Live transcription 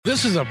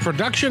This is a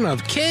production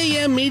of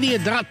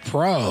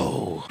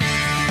KMmedia.pro.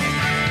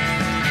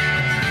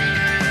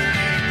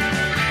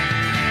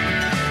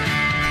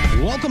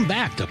 Welcome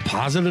back to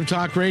Positive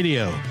Talk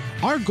Radio.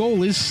 Our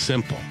goal is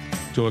simple: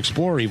 to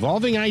explore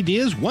evolving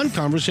ideas one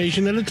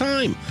conversation at a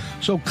time.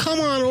 So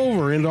come on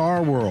over into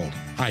our world.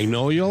 I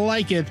know you'll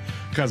like it,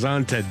 because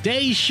on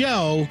today's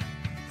show...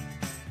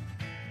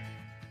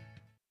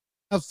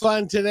 Have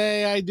fun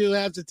today. I do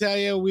have to tell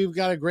you, we've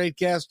got a great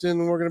guest,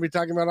 and we're going to be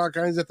talking about all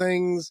kinds of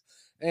things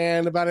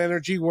and about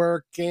energy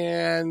work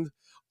and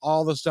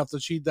all the stuff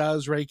that she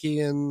does,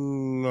 Reiki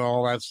and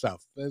all that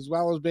stuff, as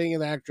well as being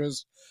an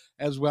actress,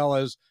 as well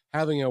as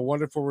having a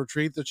wonderful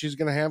retreat that she's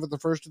going to have at the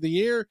first of the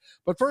year.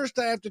 But first,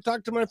 I have to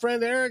talk to my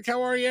friend Eric.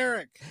 How are you,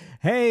 Eric?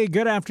 Hey,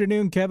 good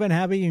afternoon, Kevin.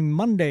 Happy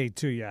Monday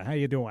to you. How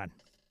you doing?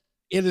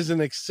 It is an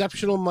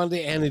exceptional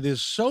Monday, and it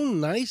is so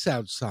nice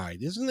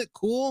outside. Isn't it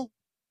cool?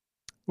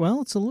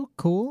 Well, it's a little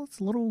cool. It's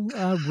a little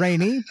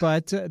rainy,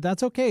 but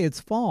that's okay. It's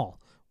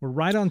fall. We're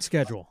right on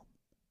schedule.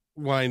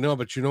 Well, I know,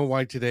 but you know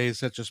why today is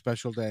such a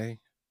special day?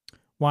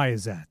 Why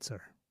is that,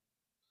 sir?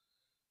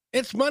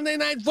 It's Monday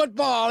Night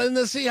Football, and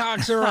the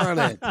Seahawks are on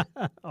it.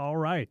 All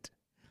right.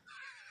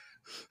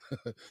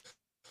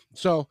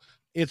 So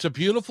it's a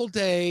beautiful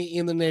day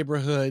in the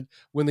neighborhood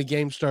when the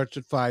game starts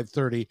at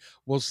 5:30.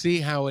 We'll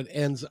see how it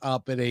ends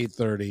up at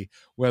 8:30,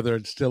 whether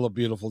it's still a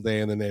beautiful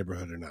day in the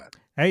neighborhood or not.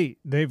 Hey,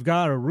 they've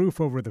got a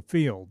roof over the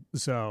field,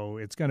 so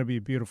it's going to be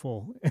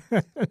beautiful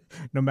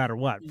no matter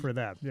what for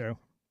that, you know.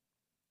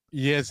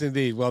 Yes,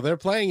 indeed. Well, they're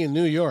playing in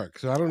New York,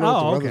 so I don't know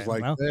what the weather's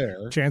like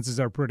there. Chances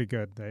are pretty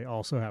good. They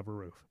also have a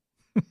roof.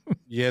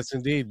 Yes,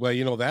 indeed. Well,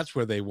 you know, that's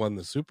where they won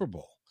the Super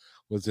Bowl,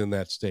 was in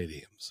that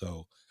stadium.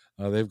 So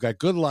they've got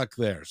good luck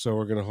there. So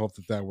we're going to hope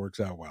that that works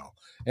out well.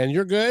 And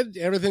you're good?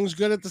 Everything's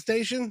good at the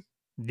station?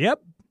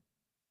 Yep.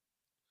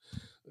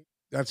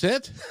 That's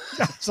it?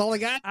 That's all I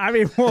got? I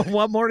mean,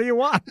 what more do you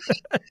want?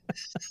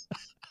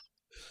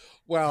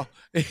 Well,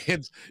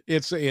 it's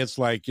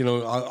like, you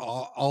know,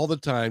 all the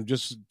time,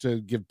 just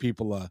to give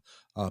people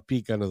a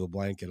peek under the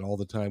blanket, all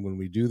the time when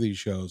we do these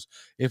shows,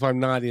 if I'm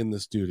not in the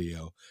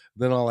studio,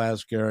 then I'll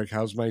ask Eric,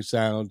 how's my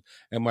sound?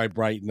 Am I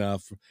bright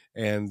enough?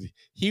 And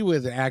he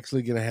was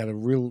actually going to have a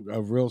real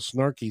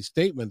snarky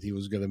statement he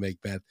was going to make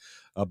back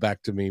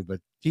to me,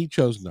 but he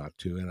chose not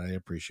to, and I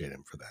appreciate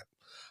him for that.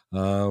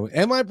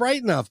 Am I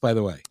bright enough, by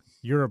the way?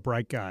 You're a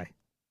bright guy.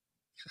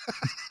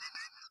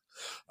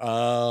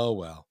 Oh,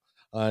 well.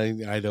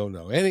 I don't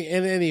know. In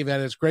any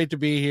event, it's great to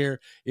be here.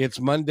 It's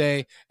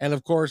Monday, and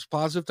of course,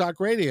 Positive Talk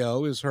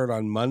Radio is heard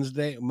on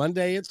Monday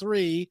at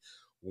 3,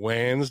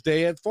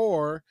 Wednesday at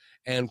 4,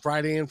 and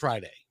Friday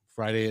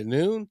at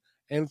noon,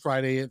 and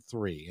Friday at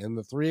 3. And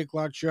the 3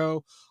 o'clock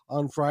show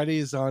on Friday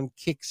is on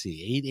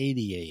Kixie,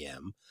 880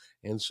 a.m.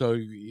 And so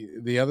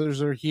the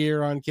others are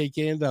here on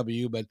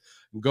KKNW, but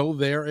go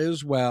there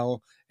as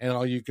well.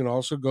 And you can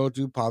also go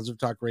to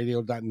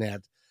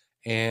positivetalkradio.net.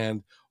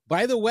 And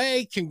by the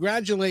way,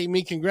 congratulate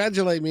me,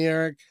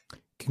 Eric.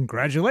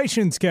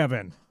 Congratulations,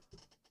 Kevin.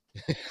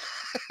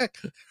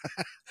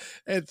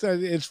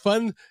 It's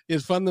fun.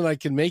 It's fun that I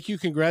can make you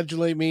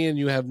congratulate me, and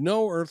you have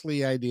no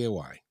earthly idea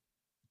why.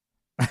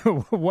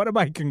 What am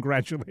I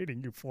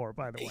congratulating you for,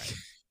 by the way?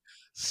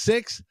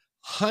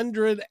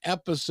 600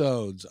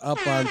 episodes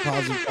up on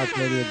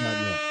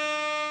positivetalkradio.net.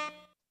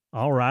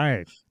 All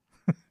right.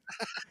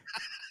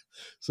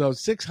 So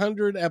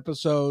 600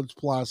 episodes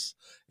plus,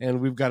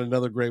 and we've got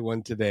another great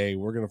one today.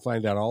 We're going to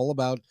find out all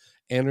about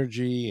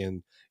energy,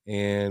 and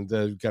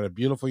we've got a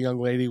beautiful young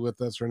lady with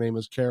us. Her name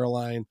is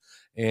Caroline.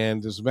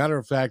 And as a matter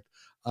of fact,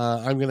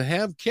 I'm going to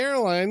have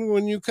Caroline,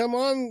 when you come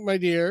on, my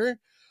dear,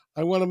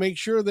 I want to make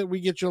sure that we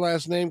get your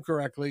last name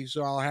correctly.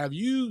 So I'll have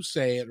you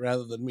say it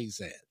rather than me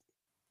say it.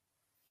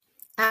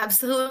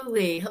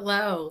 Absolutely.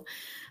 Hello.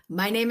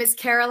 My name is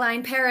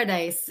Caroline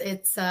Paradis.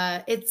 It's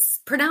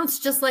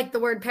pronounced just like the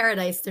word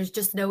paradise. There's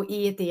just no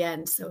E at the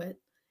end. So it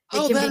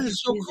can that be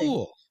is so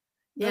cool.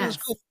 Yes. That is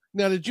cool.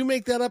 Now, did you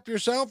make that up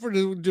yourself, or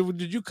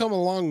did you come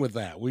along with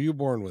that? Were you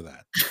born with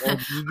that? Or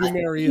did you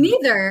marry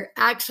Neither,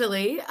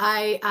 actually.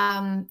 I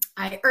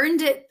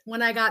earned it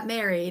when I got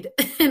married,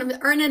 and I'm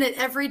earning it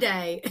every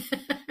day.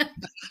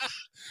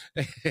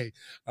 Hey,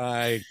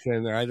 I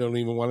don't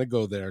even want to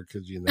go there,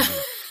 because you know.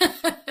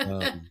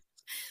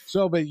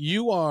 But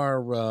you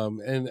are,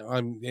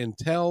 and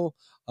tell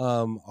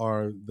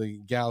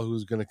the gal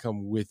who's going to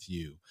come with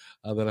you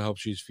that I hope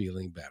she's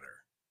feeling better.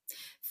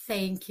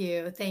 Thank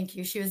you.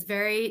 She was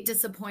very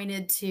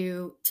disappointed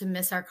to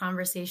miss our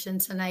conversation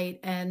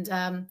tonight, and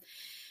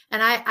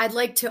I'd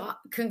like to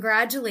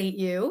congratulate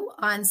you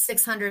on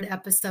 600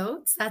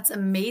 episodes. That's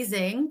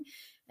amazing,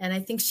 and I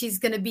think she's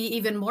going to be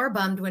even more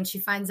bummed when she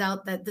finds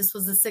out that this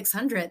was the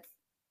 600th,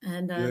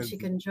 and she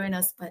couldn't join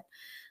us, but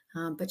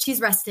she's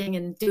resting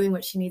and doing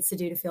what she needs to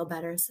do to feel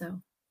better.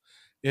 So,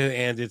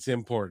 and it's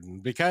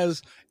important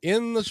because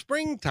in the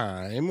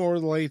springtime or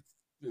late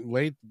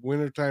late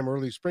wintertime,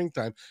 early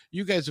springtime,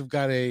 you guys have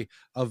got a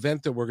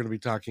event that we're going to be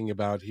talking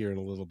about here in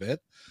a little bit.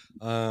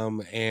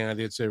 And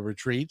it's a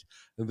retreat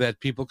that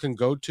people can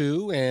go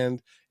to,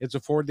 and it's a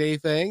 4-day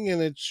thing,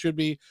 and it should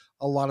be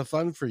a lot of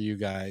fun for you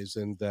guys.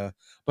 And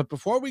but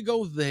before we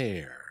go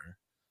there,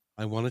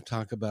 I want to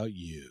talk about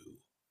you,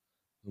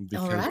 All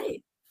because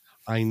right.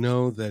 I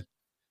know that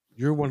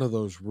you're one of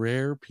those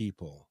rare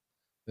people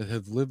that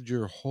have lived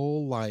your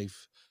whole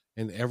life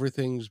and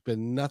everything's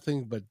been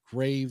nothing but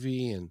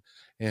gravy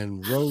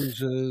and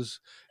roses,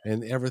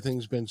 and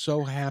everything's been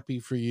so happy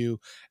for you,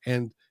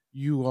 and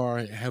you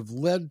have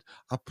led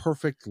a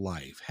perfect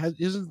life.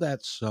 Isn't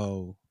that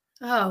so?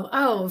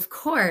 Oh, of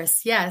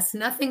course. Yes.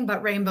 Nothing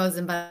but rainbows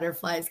and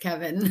butterflies,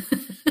 Kevin.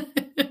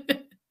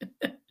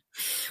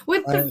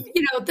 With I,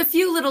 the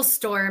few little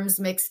storms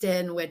mixed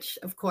in, which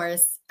of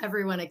course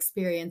everyone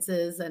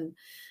experiences, and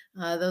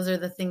those are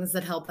the things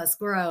that help us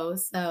grow.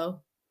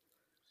 So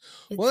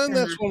it's well, and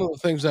been that's one of the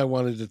things I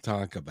wanted to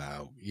talk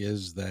about,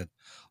 is that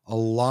a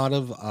lot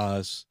of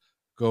us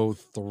go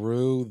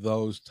through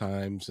those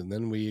times and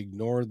then we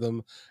ignore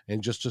them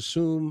and just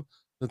assume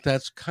that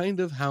that's kind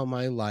of how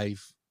my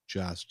life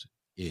just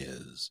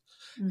is.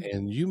 mm.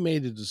 And you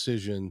made a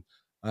decision,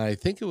 I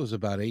think it was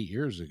about 8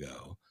 years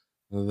ago,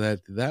 that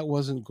that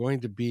wasn't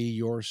going to be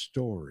your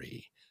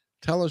story.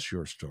 Tell us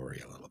your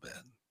story a little bit.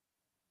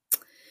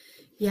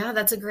 Yeah,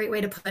 that's a great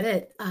way to put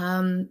it.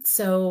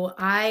 So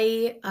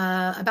I,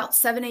 about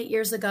 7, 8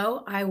 years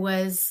ago, I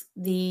was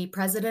the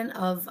president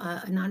of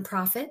a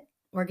nonprofit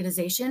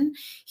organization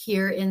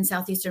here in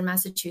southeastern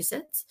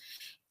Massachusetts.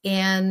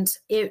 And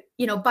it,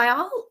 by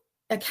all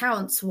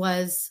accounts,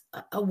 was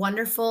a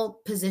wonderful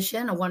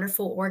position, a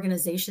wonderful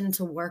organization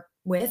to work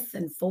with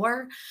and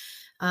for.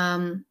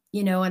 And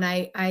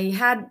I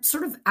had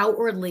sort of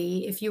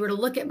outwardly, if you were to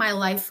look at my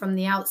life from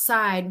the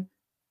outside,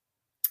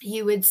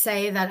 you would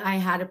say that I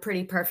had a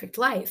pretty perfect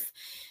life,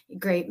 a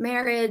great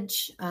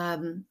marriage,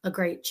 a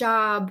great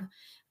job,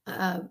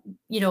 a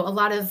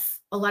lot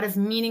of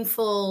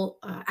meaningful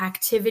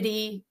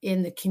activity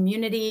in the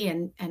community,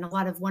 and a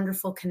lot of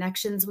wonderful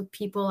connections with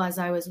people as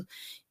I was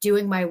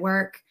doing my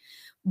work.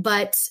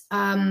 But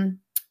there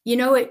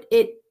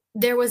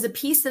was a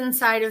piece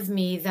inside of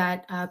me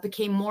that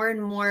became more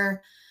and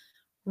more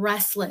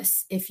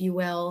restless, if you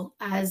will,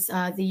 as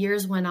the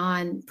years went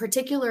on,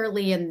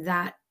 particularly in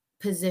that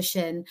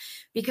position,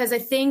 because I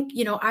think,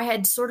 I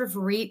had sort of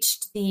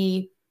reached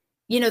the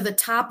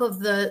top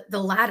of the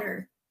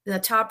ladder, the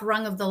top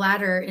rung of the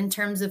ladder in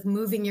terms of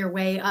moving your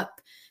way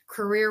up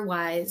career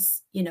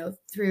wise,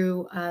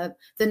 through the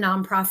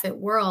nonprofit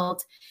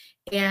world.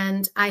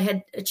 And I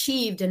had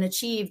achieved and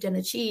achieved and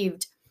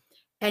achieved.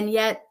 And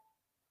yet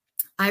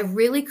I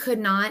really could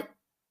not,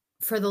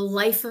 for the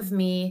life of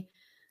me,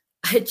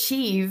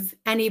 achieve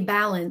any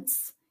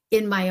balance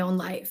in my own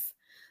life.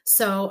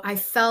 So I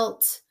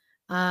felt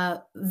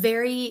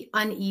very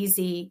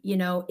uneasy,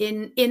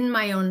 in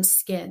my own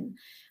skin.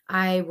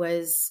 I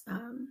was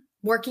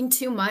working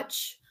too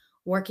much,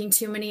 working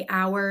too many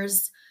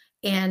hours.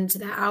 And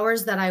the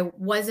hours that I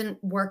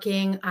wasn't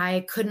working,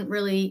 I couldn't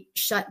really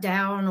shut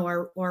down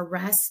or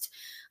rest.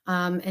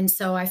 And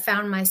so I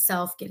found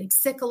myself getting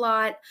sick a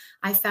lot.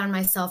 I found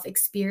myself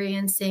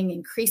experiencing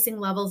increasing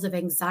levels of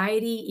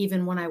anxiety,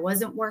 even when I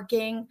wasn't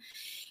working.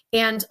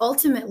 And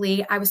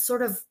ultimately, I was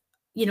sort of,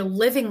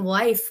 living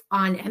life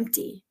on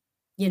empty,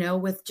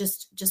 with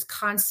just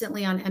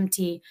constantly on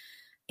empty.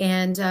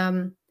 And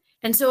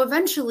so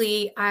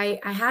eventually I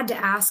had to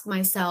ask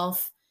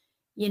myself,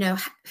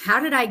 how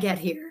did I get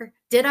here?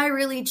 Did I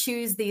really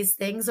choose these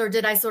things, or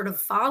did I sort of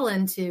fall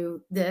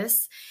into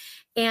this?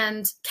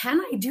 And can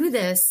I do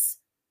this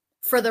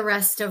for the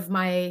rest of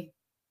my,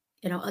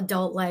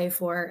 adult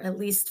life, or at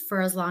least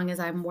for as long as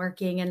I'm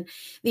working? And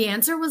the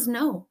answer was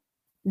no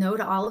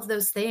to all of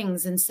those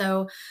things. And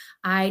so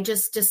I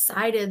just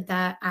decided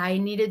that I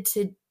needed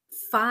to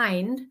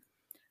find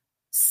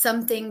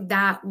something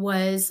that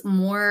was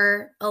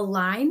more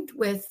aligned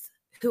with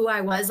who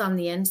I was on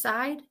the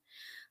inside,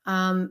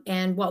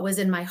 and what was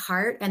in my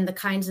heart, and the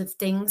kinds of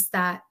things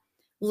that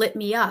lit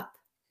me up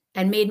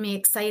and made me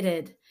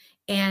excited.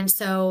 And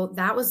so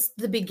that was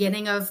the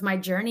beginning of my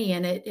journey.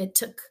 And it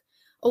took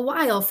a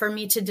while for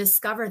me to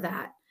discover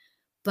that.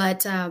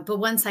 But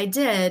once I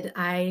did,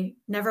 I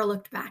never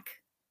looked back.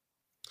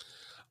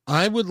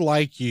 I would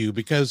like you,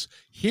 because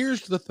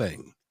here's the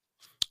thing.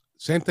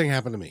 Same thing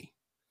happened to me.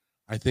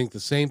 I think the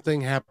same thing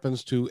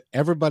happens to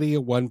everybody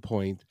at one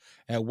point.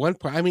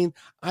 I mean,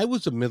 I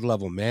was a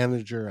mid-level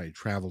manager. I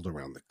traveled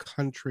around the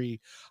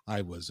country.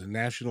 I was a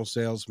national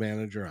sales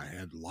manager. I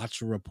had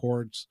lots of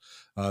reports.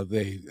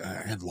 They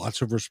had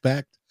lots of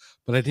respect,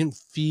 but I didn't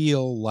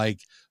feel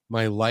like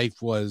my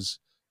life was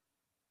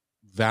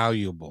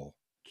valuable,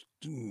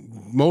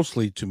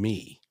 mostly to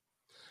me.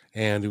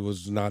 And it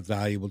was not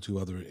valuable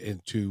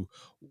to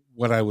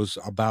what I was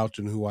about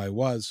and who I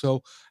was.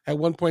 So at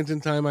one point in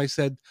time, I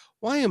said,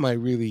 why am I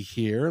really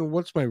here? And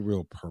what's my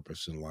real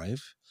purpose in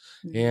life?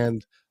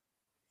 Mm.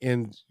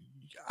 And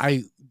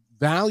I,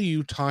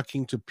 value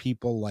talking to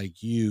people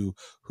like you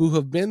who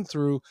have been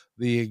through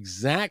the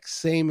exact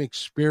same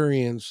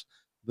experience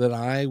that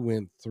I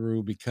went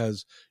through,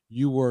 because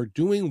you were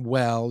doing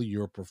well,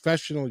 you're a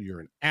professional, you're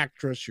an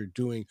actress, you're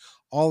doing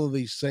all of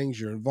these things,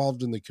 you're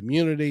involved in the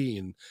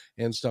community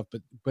and stuff,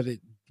 but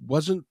it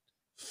wasn't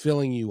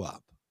filling you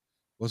up,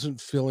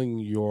 wasn't filling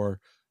your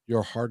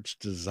heart's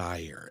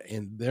desire.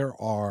 And there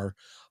are,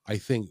 I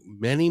think,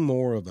 many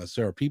more of us.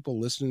 There are people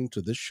listening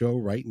to this show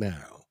right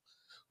now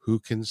who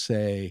can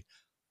say,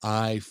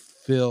 I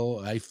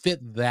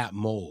fit that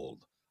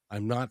mold.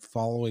 I'm not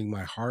following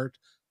my heart.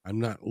 I'm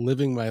not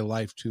living my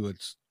life to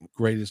its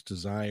greatest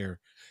desire.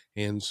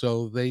 And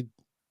so they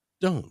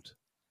don't,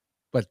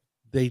 but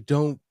they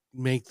don't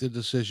make the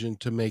decision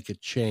to make a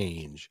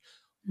change.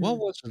 What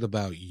was it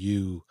about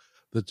you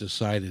that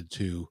decided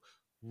to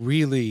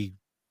really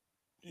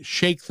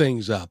shake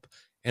things up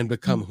and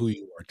become who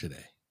you are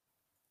today?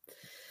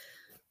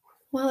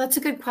 Well, that's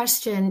a good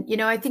question.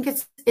 I think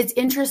it's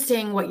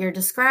interesting what you're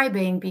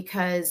describing,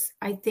 because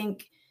I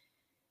think,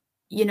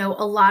 a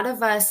lot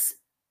of us,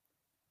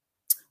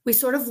 we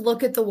sort of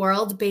look at the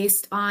world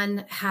based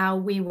on how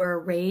we were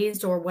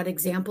raised or what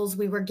examples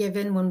we were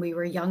given when we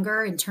were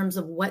younger in terms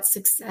of what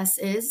success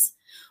is,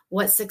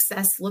 what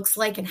success looks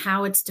like, and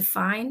how it's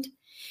defined.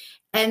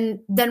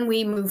 And then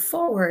we move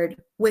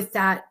forward with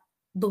that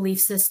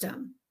belief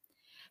system.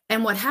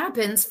 And what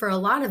happens for a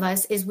lot of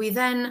us is we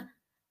then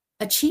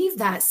achieve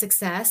that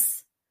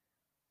success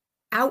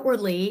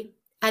outwardly,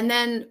 and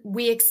then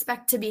we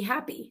expect to be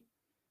happy.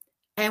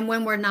 And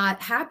when we're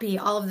not happy,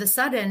 all of a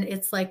sudden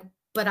it's like,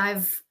 but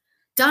I've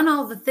done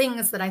all the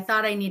things that I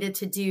thought I needed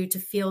to do to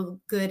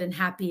feel good and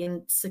happy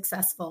and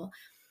successful.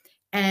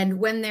 And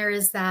when there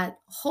is that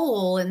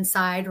hole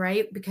inside,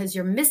 right, because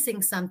you're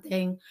missing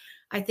something,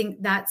 I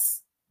think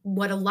that's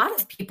what a lot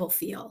of people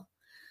feel.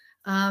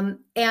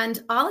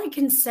 And all I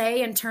can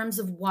say in terms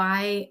of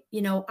why,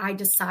 I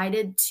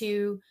decided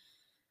to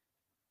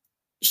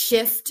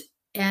shift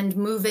and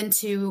move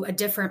into a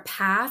different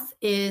path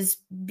is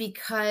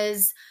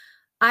because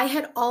I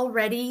had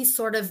already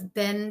sort of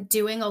been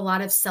doing a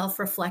lot of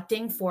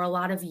self-reflecting for a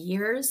lot of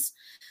years.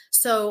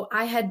 So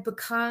I had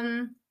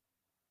become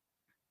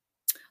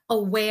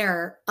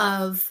aware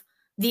of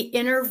the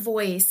inner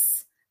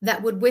voice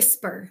that would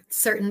whisper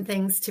certain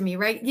things to me,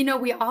 right?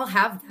 We all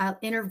have that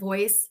inner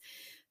voice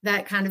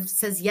that kind of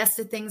says yes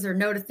to things or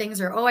no to things,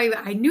 or, oh,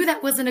 I knew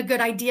that wasn't a good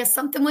idea.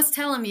 Something was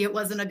telling me it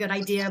wasn't a good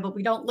idea, but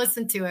we don't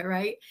listen to it,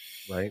 right?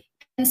 Right.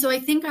 And so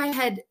I think I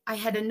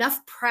had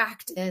enough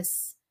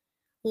practice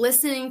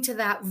listening to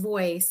that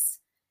voice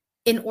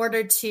in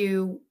order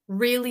to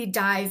really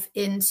dive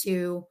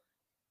into,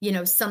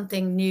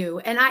 something new.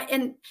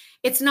 And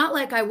it's not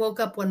like I woke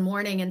up one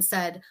morning and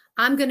said,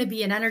 I'm going to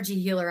be an energy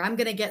healer. I'm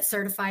going to get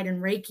certified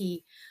in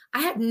Reiki.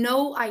 I had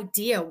no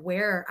idea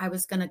where I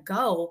was going to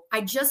go.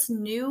 I just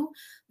knew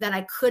that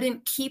I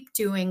couldn't keep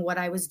doing what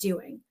I was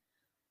doing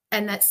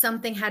and that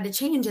something had to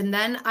change. And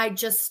then I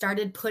just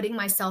started putting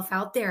myself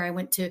out there.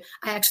 I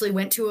actually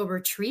went to a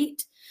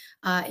retreat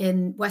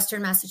in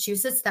Western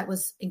Massachusetts that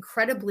was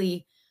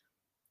incredibly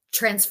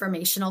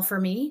transformational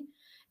for me.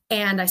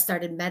 And I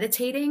started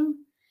meditating.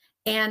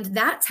 And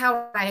that's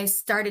how I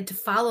started to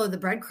follow the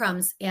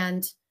breadcrumbs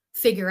and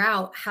figure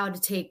out how to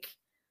take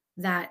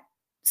that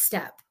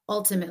step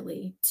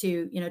ultimately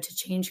to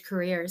change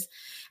careers.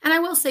 And I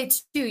will say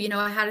too,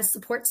 I had a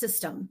support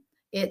system.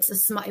 It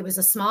was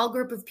a small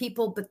group of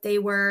people, but they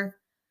were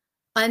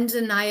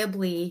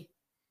undeniably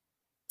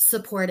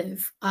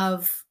supportive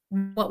of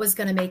what was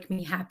going to make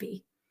me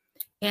happy.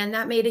 And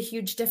that made a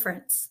huge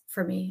difference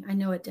for me. I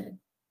know it did.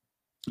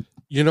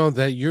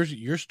 That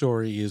your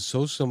story is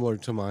so similar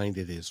to mine,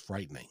 it is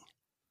frightening.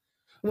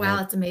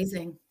 Wow, it's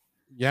amazing.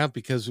 Yeah,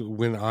 because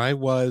when I'm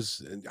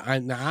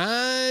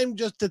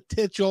just a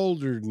titch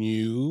older than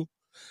you,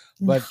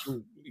 but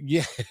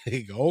yeah,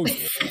 oh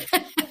yeah.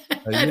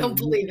 I don't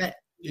believe it.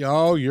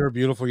 Oh, you're a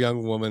beautiful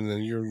young woman,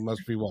 and you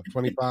must be what,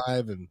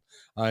 25, and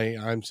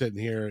I'm sitting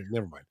here.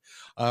 Never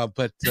mind.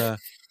 But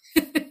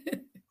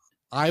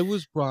I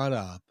was brought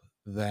up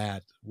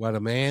that what a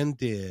man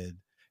did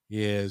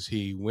is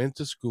he went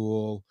to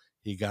school,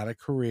 he got a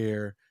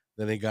career,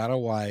 then he got a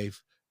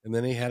wife, and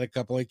then he had a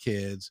couple of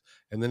kids,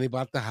 and then he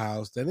bought the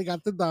house, then he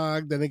got the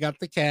dog, then he got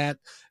the cat,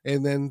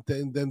 and then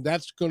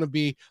that's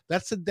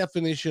the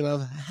definition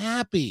of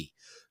happy.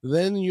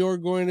 Then you're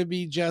going to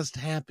be just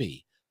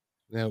happy.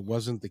 That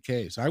wasn't the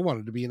case. I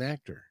wanted to be an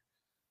actor,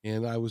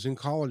 and I was in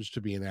college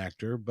to be an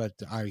actor, but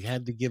I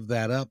had to give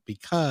that up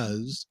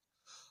because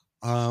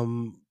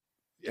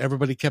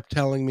everybody kept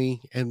telling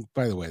me, and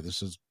by the way,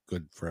 this is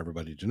good for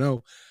everybody to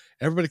know,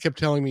 everybody kept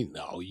telling me,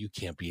 no, you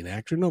can't be an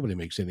actor. Nobody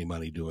makes any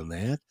money doing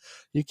that.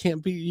 You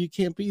can't be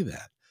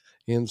that.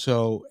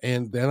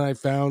 And then I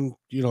found,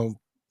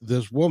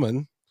 this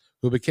woman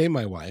who became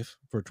my wife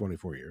for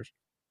 24 years.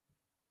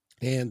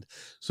 And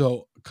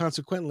so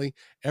consequently,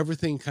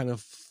 everything kind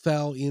of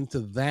fell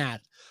into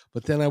that.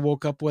 But then I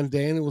woke up one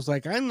day and it was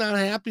like, I'm not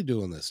happy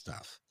doing this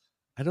stuff.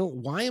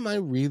 Why am I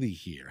really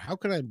here? How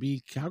could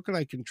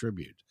I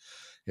contribute?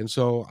 And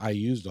so I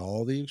used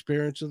all the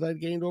experiences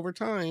I'd gained over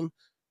time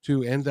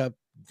to end up,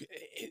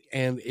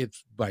 and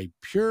it's by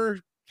pure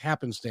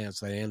happenstance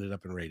that I ended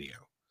up in radio.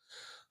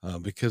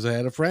 Because I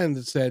had a friend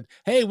that said,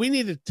 "Hey, we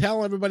need to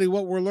tell everybody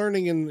what we're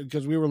learning," and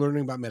because we were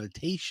learning about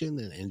meditation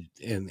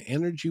and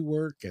energy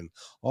work and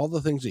all the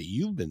things that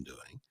you've been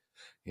doing,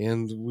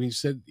 and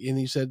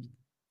he said,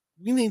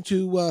 "We need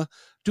to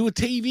do a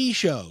TV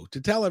show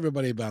to tell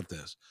everybody about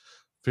this."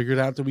 Figured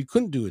out that we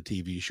couldn't do a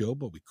TV show,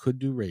 but we could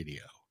do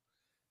radio.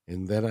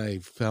 And then I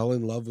fell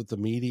in love with the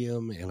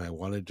medium, and I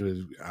wanted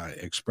to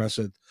express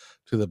it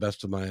to the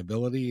best of my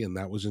ability. And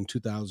that was in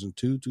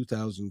 2002,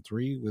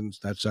 2003, when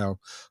that's how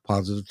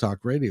Positive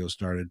Talk Radio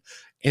started.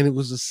 And it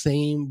was the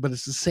same, but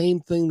it's the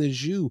same thing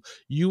as you.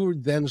 You were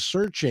then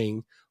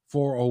searching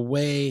for a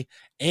way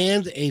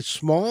and a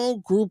small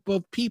group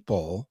of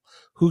people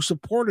who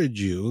supported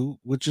you,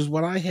 which is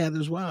what I had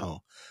as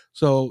well.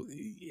 So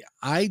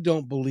I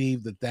don't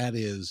believe that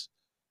is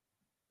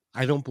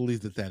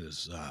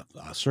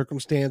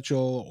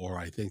circumstantial, or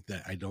I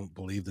don't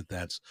believe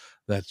that's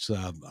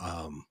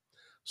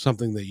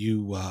something that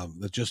you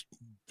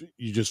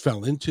just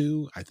fell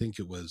into. I think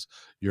it was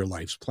your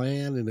life's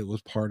plan, and it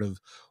was part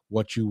of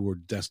what you were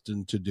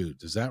destined to do.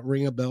 Does that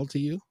ring a bell to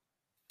you?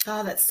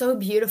 Oh, that's so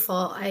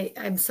beautiful.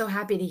 I'm so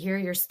happy to hear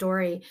your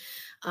story.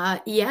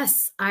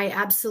 Yes, I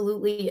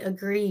absolutely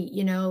agree.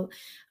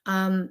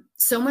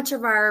 So much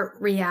of our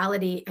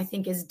reality, I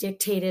think, is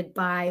dictated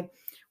by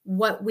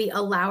what we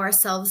allow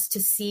ourselves to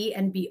see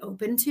and be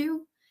open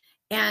to.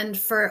 And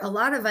for a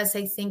lot of us,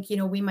 I think,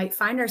 we might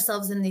find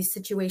ourselves in these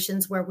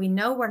situations where we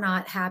know we're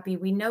not happy.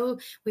 We know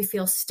we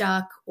feel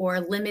stuck or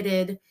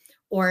limited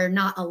or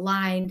not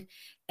aligned.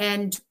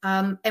 And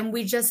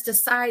we just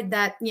decide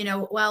that,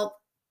 well,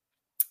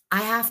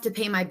 I have to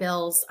pay my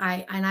bills.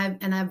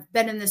 I've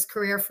been in this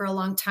career for a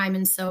long time.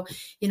 And so,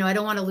 I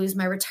don't want to lose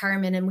my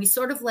retirement. And we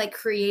sort of like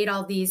create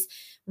all these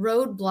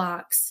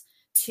roadblocks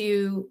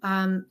to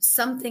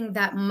something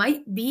that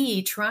might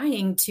be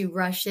trying to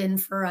rush in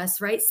for us,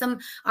 right? Some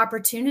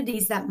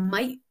opportunities that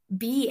might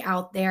be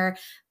out there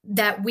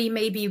that we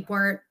maybe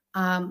weren't,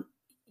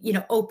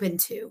 open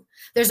to.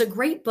 There's a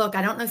great book.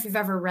 I don't know if you've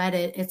ever read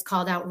it. It's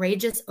called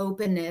Outrageous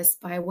Openness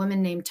by a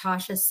woman named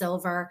Tasha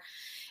Silver.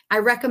 I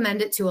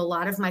recommend it to a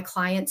lot of my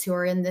clients who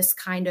are in this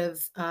kind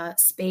of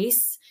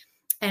space.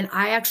 And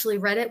I actually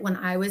read it when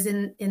I was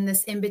in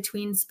this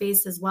in-between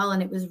space as well.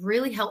 And it was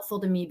really helpful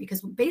to me because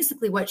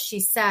basically what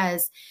she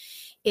says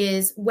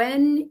is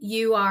when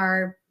you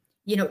are,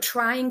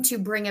 trying to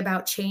bring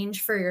about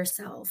change for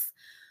yourself,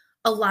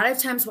 a lot of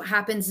times what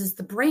happens is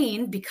the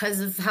brain, because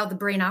of how the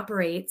brain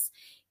operates,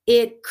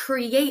 it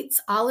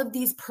creates all of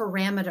these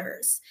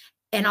parameters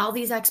and all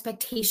these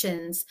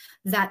expectations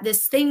that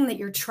this thing that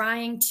you're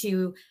trying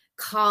to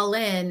call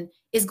in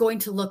is going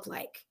to look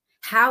like,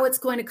 how it's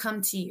going to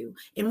come to you,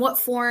 in what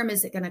form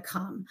is it going to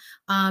come,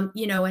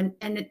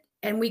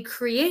 and we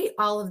create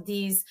all of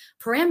these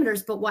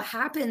parameters. But what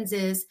happens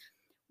is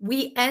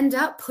we end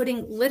up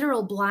putting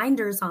literal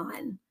blinders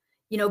on,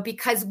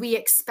 because we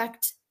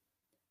expect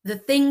the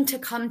thing to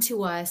come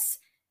to us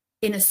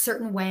in a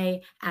certain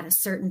way at a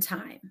certain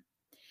time.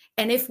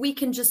 And if we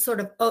can just sort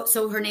of,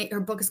 so her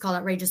book is called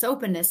Outrageous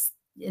Openness.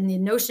 And the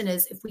notion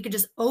is if we could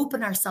just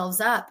open ourselves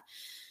up,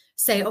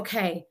 say,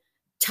 okay,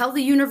 tell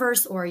the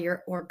universe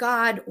or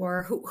God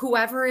or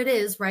whoever it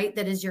is, right,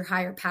 that is your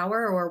higher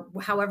power or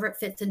however it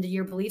fits into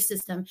your belief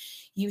system,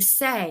 you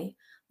say,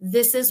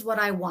 this is what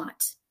I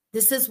want.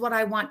 This is what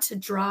I want to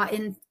draw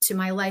into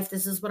my life.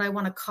 This is what I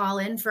want to call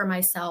in for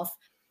myself.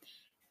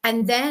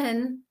 And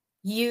then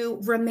you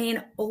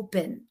remain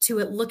open to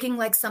it looking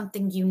like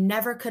something you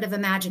never could have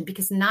imagined,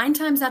 because 9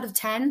 times out of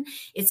 10,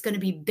 it's going to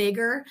be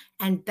bigger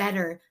and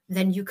better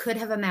than you could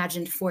have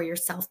imagined for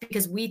yourself,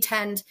 because we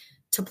tend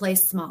to play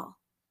small.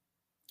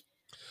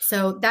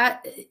 So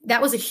that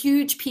was a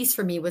huge piece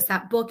for me, was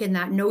that book and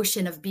that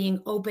notion of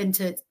being open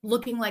to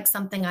looking like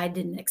something I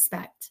didn't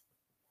expect.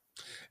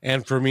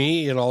 And for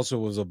me, it also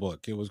was a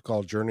book. It was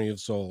called Journey of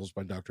Souls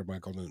by Dr.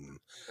 Michael Newton.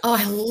 Oh,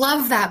 I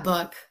love that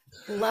book.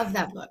 Love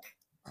that book.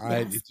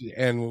 Yes.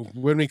 And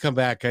when we come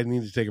back, I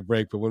need to take a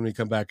break, but when we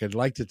come back, I'd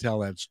like to tell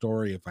that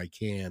story, if I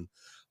can,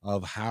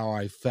 of how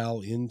I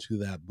fell into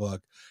that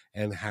book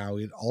and how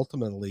it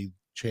ultimately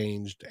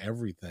changed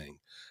everything.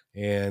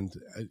 And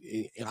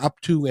up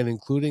to and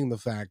including the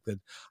fact that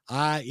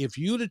if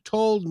you'd have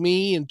told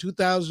me in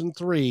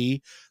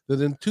 2003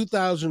 that in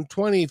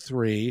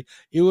 2023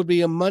 it would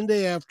be a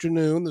Monday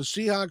afternoon, the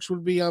Seahawks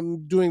would be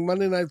doing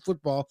Monday Night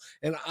Football,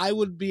 and I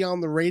would be on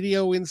the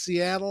radio in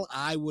Seattle,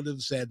 I would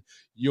have said,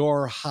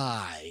 "You're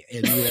high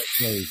and you're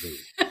crazy."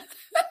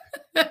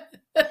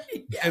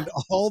 Yeah. And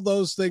all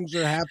those things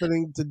are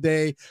happening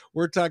today.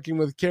 We're talking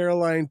with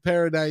Caroline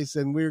Paradis,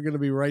 and we're going to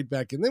be right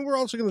back. And then we're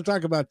also going to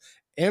talk about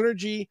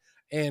energy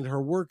and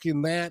her work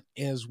in that,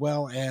 as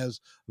well as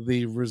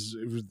the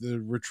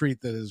retreat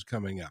that is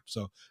coming up.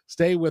 So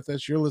stay with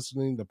us. You're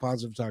listening to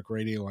Positive Talk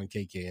Radio on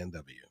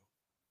KKNW.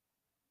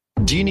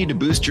 Do you need to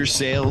boost your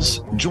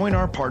sales? Join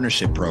our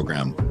partnership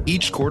program.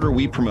 Each quarter,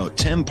 we promote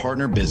 10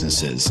 partner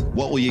businesses.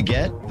 What will you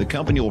get? The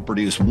company will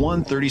produce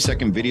one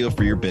 30-second video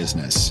for your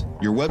business.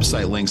 Your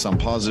website links on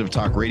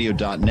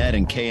positivetalkradio.net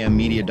and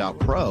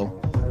kmmedia.pro.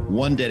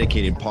 One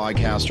dedicated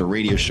podcast or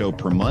radio show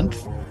per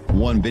month.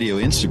 One video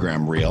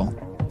Instagram reel.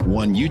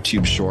 One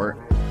YouTube short.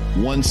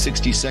 One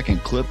 60-second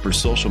clip for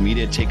social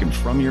media taken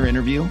from your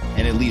interview,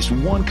 and at least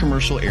one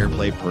commercial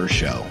airplay per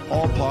show.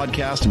 All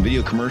podcast and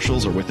video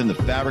commercials are within the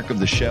fabric of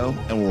the show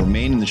and will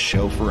remain in the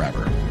show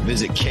forever.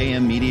 Visit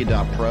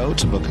kmmedia.pro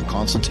to book a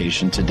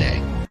consultation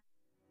today.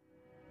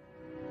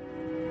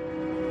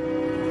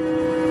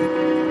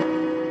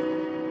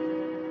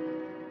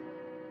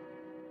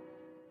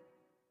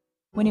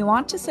 When you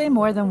want to say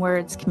more than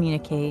words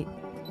communicate,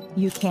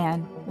 you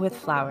can with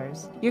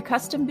flowers. Your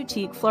custom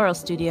boutique floral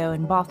studio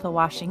in Bothell,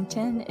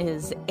 Washington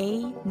is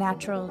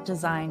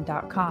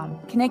anaturaldesign.com,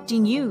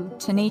 connecting you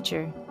to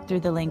nature through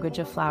the language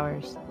of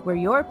flowers. Where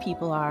your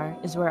people are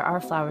is where our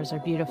flowers are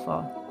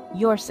beautiful.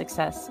 Your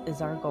success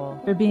is our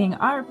goal. For being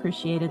our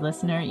appreciated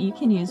listener, you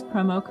can use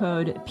promo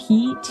code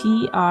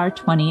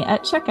PTR20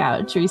 at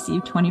checkout to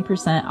receive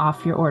 20%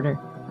 off your order.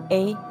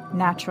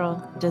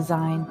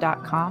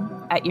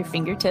 anaturaldesign.com at your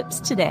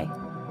fingertips today.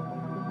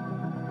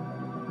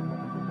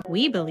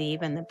 We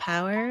believe in the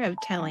power of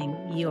telling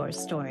your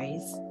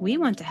stories. We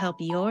want to help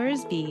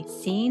yours be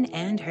seen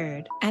and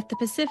heard. At the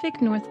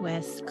Pacific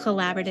Northwest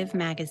Collaborative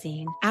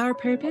Magazine, our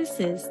purpose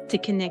is to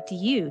connect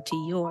you to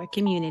your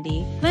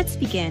community. Let's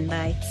begin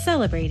by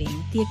celebrating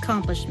the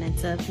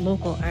accomplishments of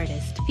local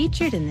artists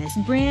featured in this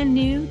brand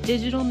new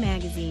digital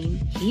magazine.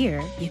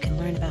 Here, you can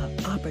learn about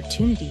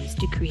opportunities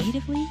to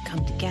creatively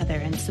come together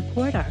and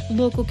support our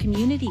local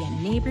community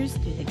and neighbors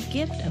through the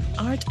gift of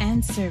art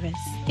and service.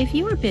 If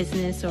your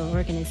business or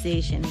organization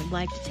would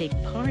like to take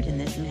part in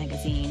this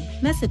magazine,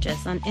 message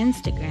us on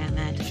Instagram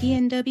at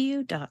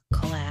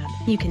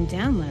pnw.collab. You can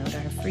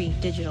download our free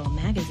digital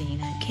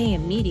magazine at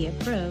KM Media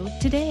Pro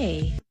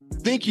today.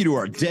 Thank you to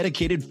our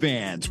dedicated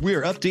fans. We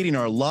are updating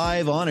our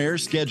live on-air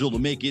schedule to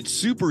make it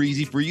super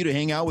easy for you to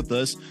hang out with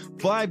us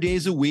 5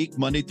 days a week,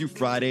 Monday through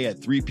Friday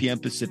at 3 p.m.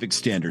 Pacific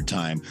Standard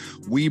Time.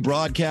 We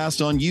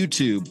broadcast on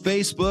YouTube,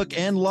 Facebook,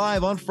 and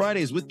live on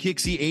Fridays with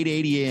Kixie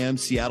 8:80 a.m.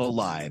 Seattle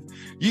Live.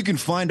 You can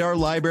find our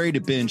library to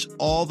binge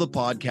all the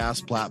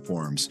podcast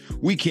platforms.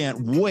 We can't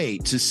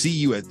wait to see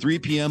you at 3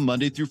 p.m.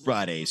 Monday through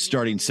Friday,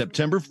 starting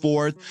September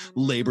 4th,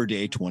 Labor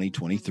Day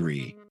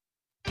 2023.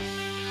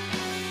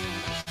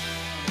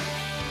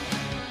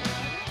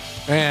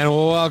 And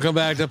welcome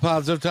back to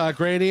Positive Talk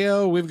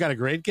Radio. We've got a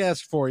great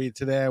guest for you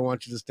today. I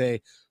want you to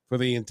stay for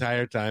the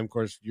entire time. Of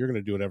course, you're going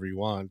to do whatever you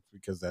want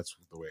because that's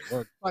the way it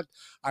works. But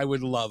I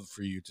would love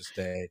for you to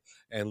stay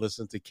and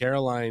listen to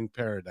Caroline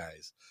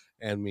Paradis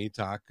and me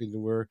talk. And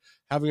we're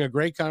having a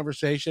great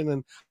conversation.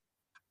 And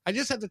I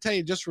just have to tell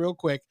you just real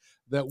quick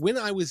that when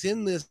I was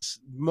in this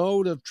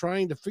mode of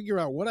trying to figure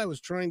out what I was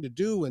trying to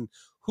do and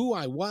who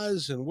I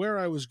was and where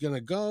I was going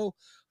to go,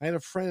 I had a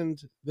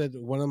friend, that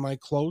one of my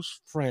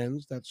close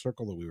friends, that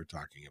circle that we were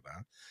talking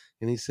about,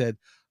 and he said,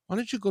 why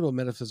don't you go to a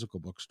metaphysical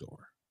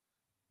bookstore?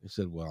 I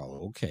said, well,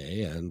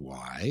 okay, and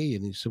why?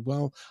 And he said,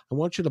 well, I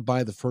want you to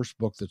buy the first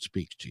book that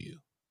speaks to you.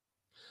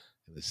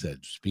 And I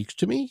said, speaks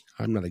to me?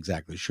 I'm not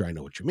exactly sure I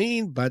know what you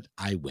mean, but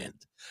I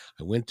went.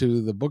 I went to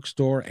the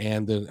bookstore,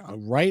 and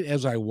right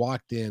as I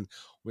walked in,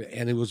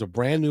 and it was a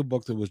brand new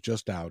book that was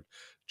just out,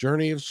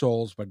 Journey of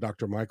Souls by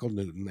Dr. Michael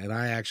Newton. And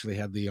I actually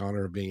had the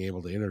honor of being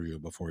able to interview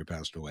him before he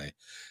passed away.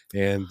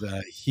 And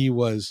it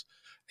was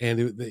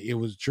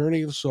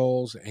Journey of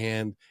Souls,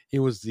 and it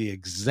was the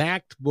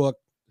exact book.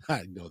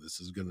 I know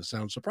this is going to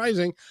sound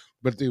surprising,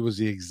 but it was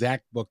the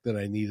exact book that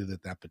I needed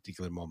at that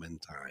particular moment in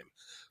time.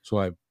 So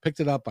I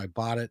picked it up, I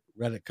bought it,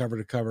 read it cover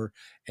to cover,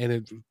 and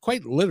it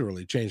quite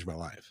literally changed my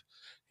life.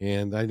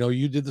 And I know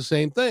you did the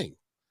same thing.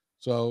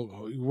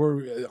 So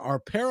our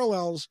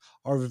parallels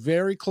are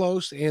very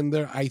close, and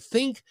I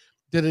think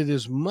that it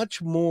is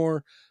much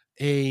more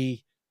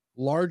a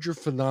larger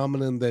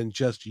phenomenon than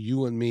just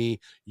you and me,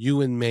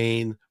 you in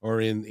Maine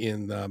or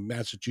in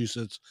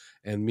Massachusetts,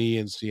 and me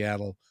in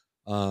Seattle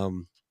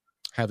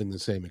having the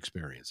same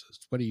experiences.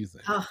 What do you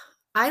think? Oh,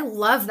 I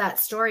love that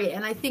story,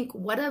 and I think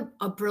what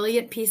a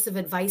brilliant piece of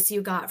advice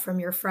you got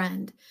from your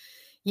friend.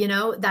 You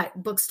know,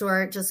 that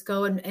bookstore, just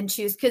go and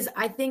choose, because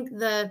I think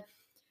the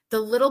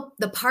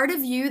part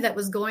of you that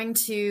was going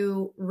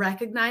to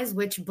recognize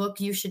which book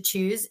you should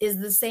choose is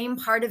the same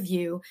part of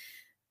you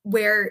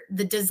where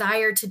the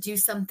desire to do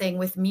something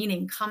with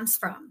meaning comes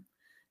from.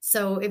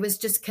 So it was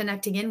just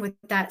connecting in with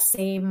that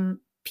same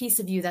piece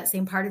of you, that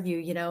same part of you.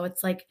 You know,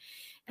 it's like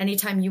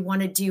anytime you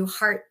want to do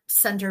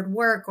heart-centered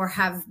work or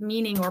have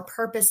meaning or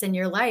purpose in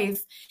your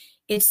life,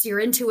 it's your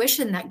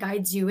intuition that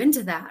guides you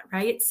into that,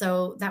 right?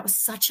 So that was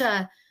such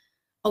a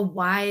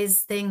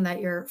wise thing that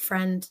your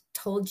friend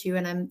told you,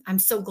 and I'm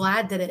so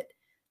glad that it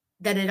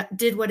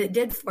did what it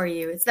did for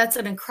you. That's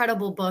an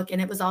incredible book, and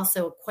it was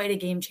also quite a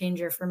game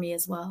changer for me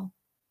as well.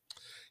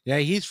 Yeah,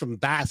 he's from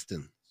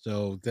Boston,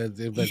 so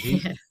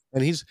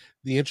And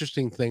the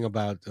interesting thing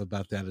about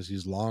that is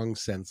he's long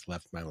since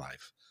left my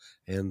life,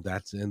 and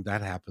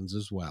that happens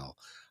as well.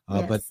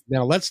 But Yes.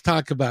 now let's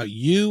talk about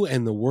you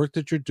and the work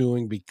that you're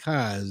doing,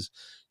 because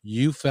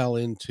you fell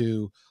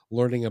into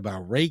learning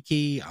about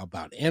Reiki,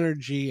 about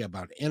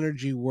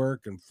energy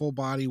work and full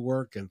body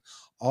work and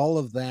all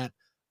of that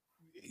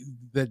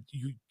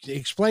you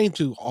explain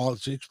to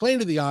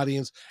the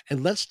audience,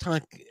 and let's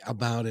talk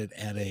about it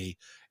at a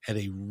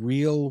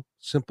real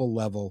simple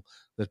level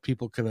that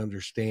people can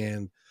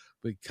understand,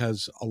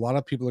 because a lot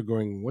of people are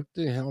going, what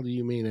the hell do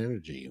you mean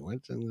energy?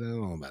 What's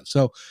all about?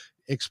 So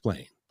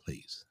explain,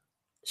 please.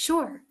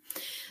 Sure.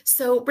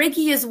 So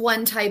Reiki is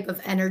one type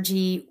of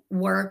energy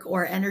work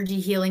or energy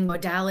healing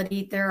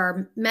modality. There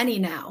are many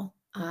now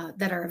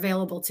that are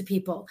available to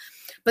people.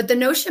 But the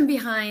notion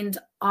behind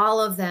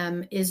all of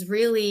them is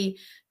really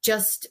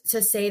just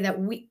to say that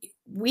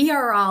we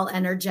are all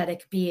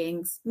energetic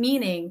beings,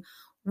 meaning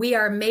we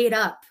are made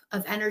up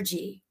of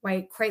energy,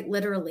 right? Quite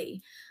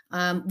literally.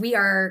 We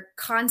are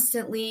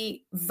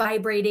constantly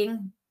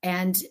vibrating,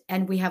 and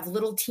we have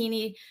little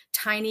teeny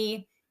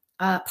tiny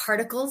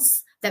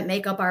particles that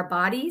make up our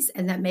bodies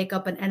and that make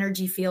up an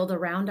energy field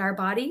around our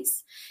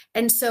bodies.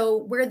 And so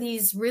we're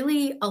these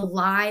really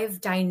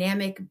alive,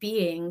 dynamic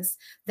beings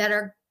that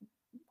are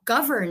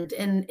governed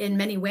in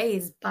many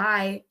ways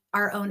by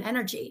our own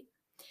energy.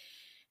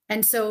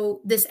 And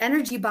so this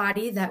energy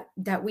body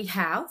that we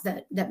have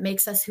that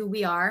makes us who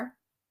we are,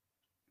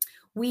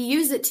 we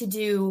use it to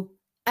do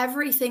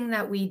everything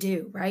that we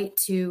do, right?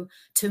 To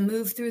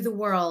move through the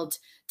world,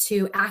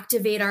 to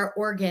activate our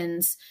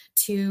organs,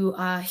 to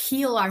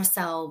heal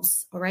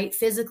ourselves, right?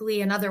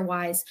 Physically and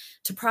otherwise,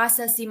 to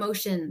process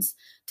emotions,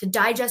 to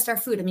digest our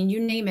food. I mean, you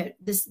name it.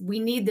 We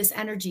need this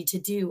energy to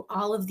do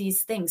all of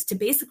these things, to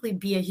basically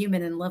be a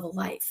human and live a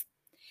life.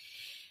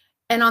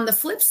 And on the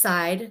flip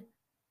side,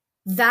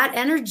 that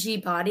energy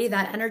body,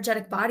 that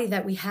energetic body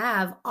that we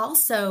have,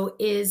 also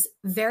is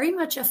very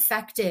much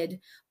affected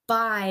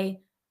by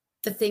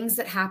the things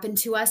that happen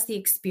to us, the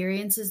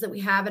experiences that we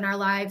have in our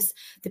lives,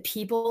 the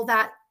people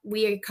that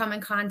we come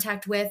in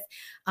contact with,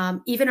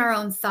 even our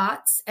own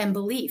thoughts and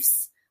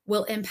beliefs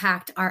will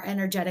impact our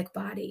energetic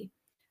body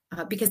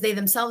because they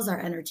themselves are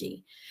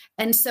energy.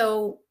 And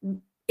so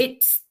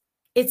it's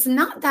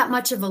not that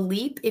much of a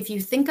leap, if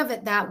you think of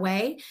it that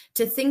way,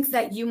 to think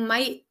that you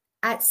might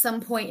at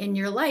some point in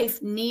your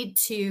life need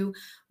to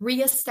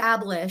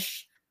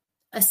reestablish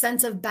a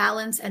sense of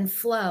balance and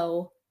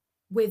flow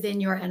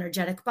within your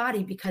energetic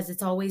body, because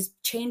it's always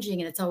changing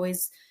and it's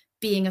always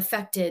being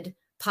affected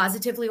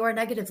positively or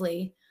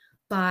negatively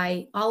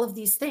by all of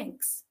these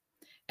things.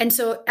 And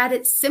so at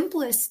its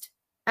simplest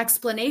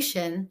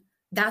explanation,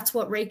 that's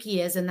what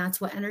Reiki is, and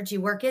that's what energy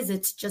work is.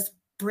 It's just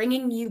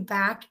bringing you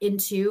back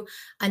into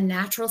a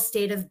natural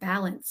state of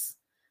balance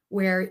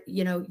where,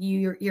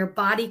 your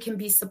body can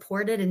be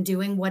supported in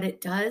doing what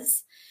it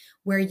does,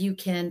 where you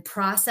can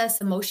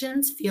process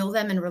emotions, feel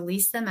them and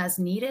release them as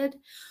needed,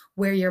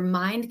 where your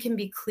mind can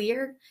be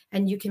clear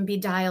and you can be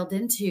dialed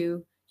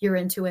into your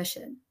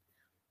intuition.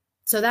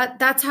 So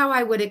that's how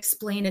I would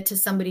explain it to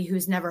somebody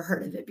who's never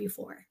heard of it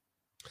before.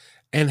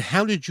 And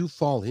how did you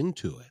fall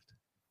into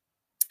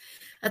it?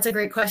 That's a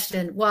great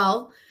question.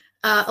 Well,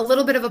 a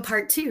little bit of a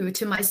part two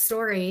to my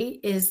story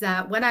is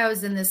that when I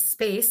was in this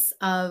space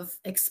of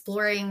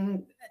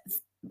exploring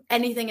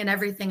anything and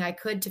everything I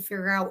could to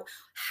figure out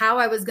how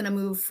I was going to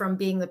move from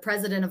being the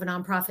president of a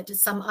nonprofit to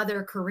some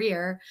other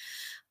career,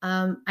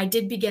 I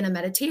did begin a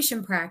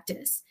meditation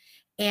practice.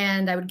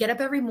 And I would get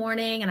up every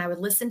morning and I would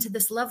listen to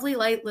this lovely,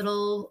 light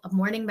little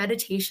morning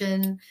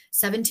meditation,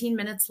 17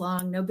 minutes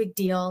long, no big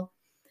deal.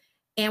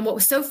 And what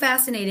was so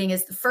fascinating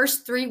is the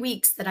first 3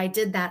 weeks that I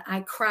did that,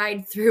 I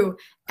cried through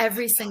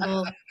every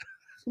single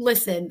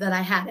listen that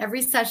I had,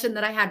 every session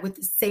that I had with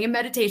the same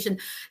meditation,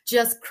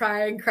 just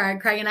crying.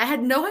 And I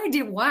had no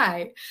idea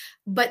why,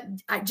 but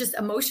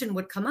emotion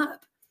would come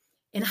up.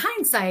 In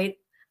hindsight,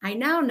 I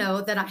now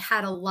know that I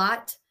had a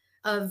lot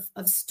of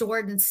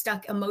stored and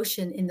stuck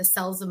emotion in the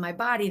cells of my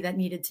body that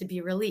needed to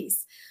be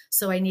released.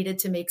 So I needed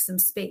to make some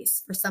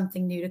space for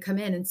something new to come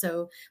in. And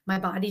so my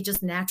body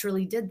just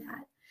naturally did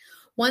that.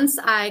 Once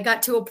I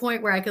got to a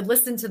point where I could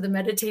listen to the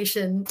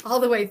meditation all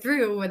the way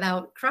through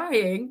without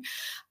crying,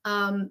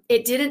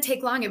 it didn't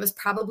take long. It was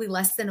probably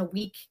less than a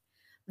week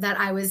that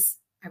I was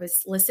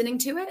listening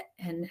to it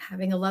and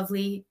having a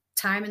lovely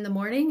time in the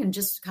morning and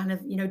just kind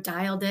of,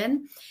 dialed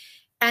in.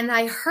 And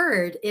I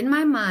heard in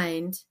my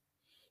mind,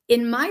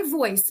 in my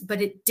voice,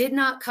 but it did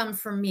not come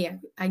from me.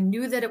 I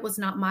knew that it was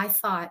not my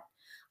thought.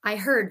 I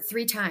heard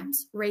 3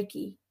 times,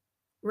 Reiki,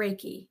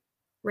 Reiki,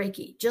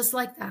 Reiki, just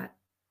like that.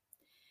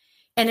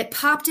 And it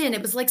popped in.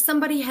 It was like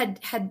somebody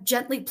had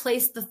gently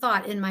placed the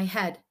thought in my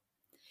head.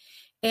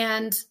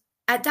 And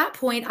at that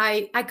point,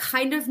 I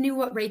kind of knew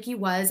what Reiki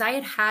was. I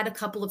had a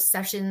couple of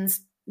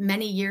sessions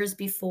many years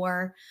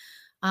before,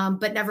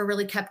 but never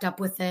really kept up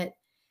with it.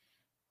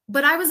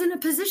 But I was in a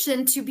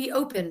position to be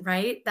open,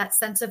 right? That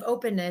sense of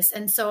openness.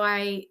 And so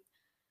I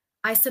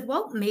said,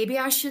 well, maybe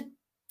I should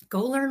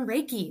go learn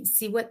Reiki,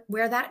 see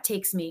where that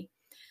takes me.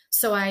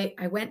 So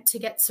I went to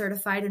get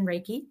certified in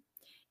Reiki,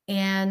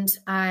 and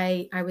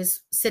I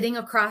was sitting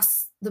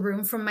across the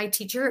room from my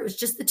teacher. It was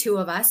just the two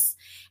of us.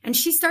 And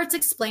she starts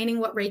explaining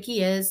what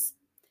Reiki is.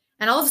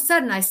 And all of a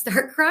sudden I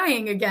start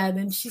crying again.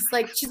 And she's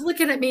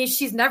looking at me.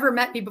 She's never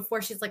met me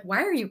before. She's like,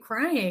 "Why are you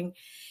crying?"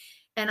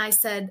 And I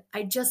said,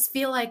 "I just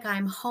feel like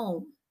I'm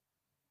home."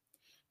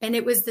 And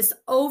it was this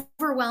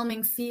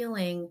overwhelming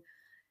feeling.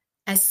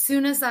 As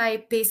soon as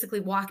I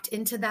basically walked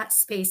into that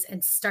space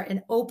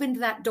and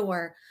opened that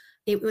door,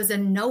 it was a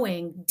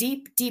knowing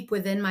deep, deep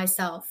within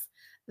myself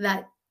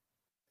that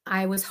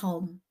I was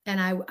home, and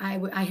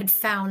I had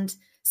found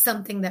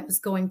something that was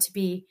going to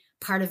be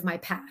part of my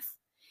path.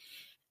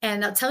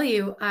 And I'll tell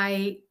you,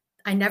 I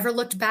never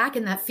looked back,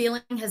 and that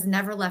feeling has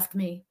never left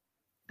me.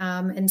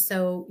 And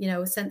so,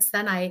 since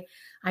then I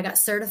got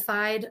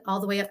certified all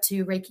the way up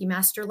to Reiki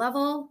master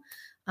level.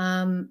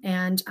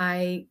 And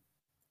I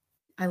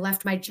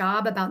left my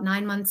job about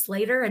 9 months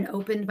later and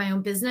opened my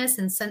own business.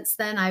 And since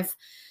then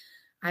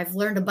I've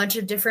learned a bunch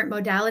of different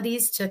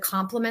modalities to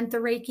complement the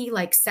Reiki,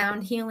 like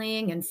sound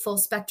healing and full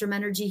spectrum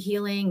energy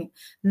healing,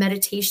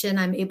 meditation.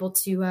 I'm able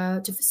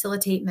to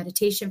facilitate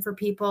meditation for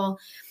people,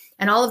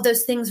 and all of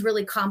those things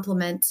really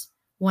complement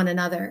one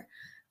another.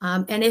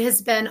 And it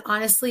has been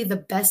honestly the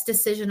best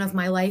decision of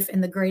my life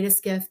and the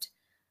greatest gift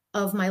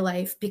of my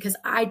life, because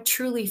I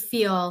truly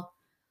feel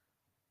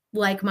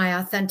like my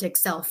authentic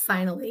self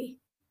finally.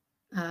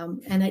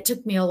 And it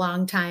took me a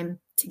long time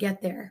to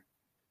get there.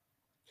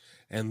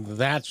 And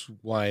that's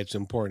why it's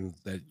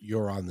important that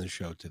you're on the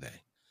show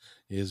today,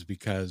 is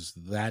because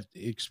that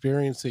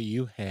experience that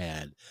you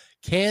had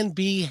can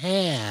be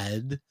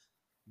had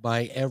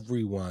by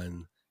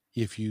everyone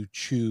if you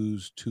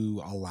choose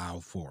to allow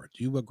for it.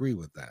 Do you agree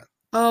with that?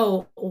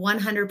 Oh,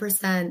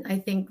 100%. I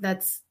think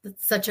that's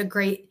such a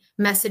great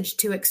message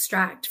to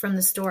extract from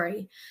the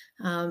story.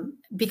 And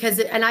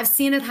I've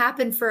seen it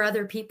happen for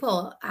other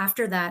people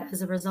after that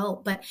as a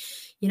result. But,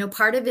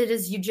 part of it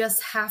is you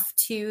just have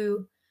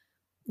to,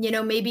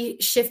 maybe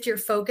shift your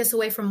focus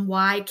away from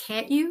why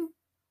can't you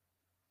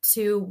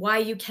to why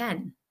you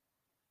can,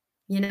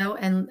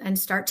 and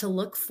start to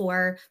look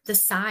for the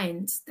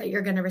signs that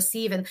you're going to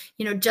receive. And,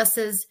 just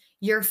as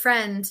your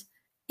friend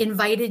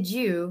invited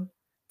you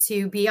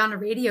to be on a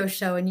radio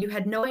show and you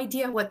had no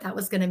idea what that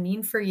was going to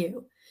mean for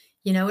you,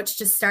 it's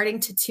just starting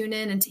to tune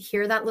in and to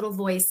hear that little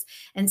voice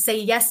and say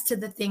yes to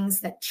the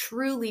things that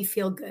truly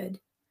feel good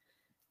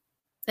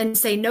and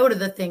say no to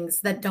the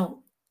things that don't,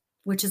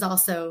 which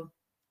also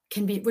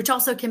can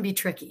be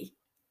tricky.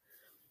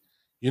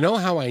 You know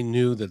how I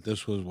knew that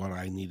this was what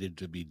I needed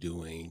to be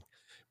doing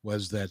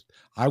was that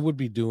I would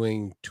be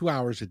doing 2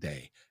 hours a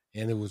day,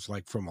 and it was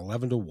like from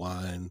 11 to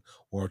 1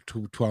 or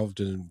 12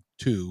 to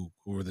 2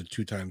 or the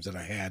 2 times that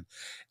I had.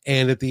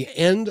 And at the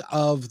end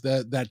of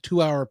that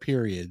 2 hour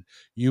period,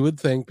 you would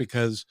think,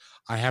 because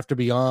I have to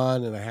be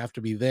on and I have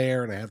to be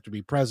there and I have to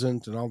be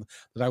present and all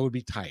that, I would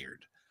be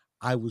tired.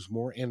 I was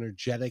more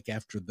energetic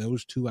after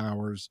those 2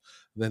 hours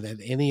than at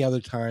any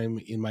other time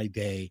in my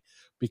day,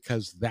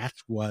 because that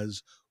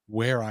was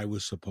where I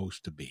was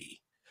supposed to be.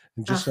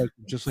 And just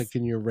like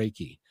in your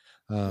Reiki,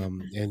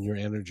 and your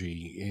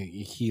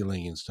energy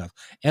healing and stuff,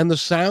 and the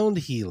sound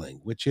healing,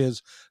 which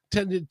is,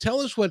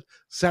 tell us what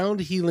sound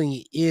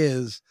healing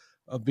is,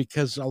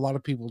 because a lot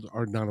of people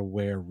are not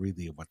aware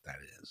really of what that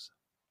is.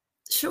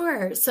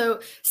 Sure. So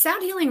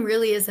sound healing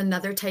really is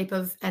another type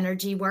of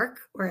energy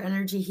work or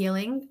energy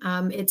healing.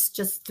 It's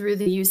just through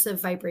the use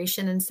of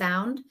vibration and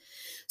sound.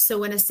 So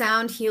when a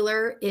sound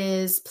healer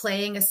is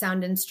playing a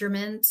sound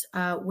instrument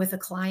with a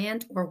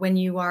client, or when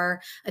you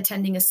are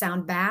attending a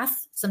sound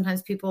bath,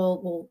 sometimes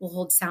people will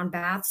hold sound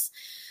baths.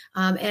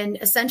 And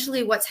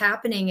essentially what's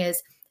happening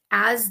is,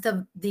 as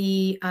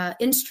the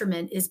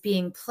instrument is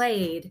being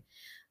played,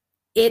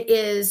 it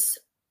is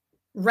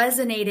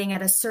resonating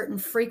at a certain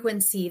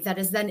frequency that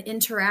is then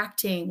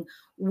interacting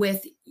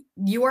with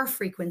your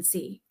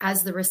frequency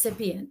as the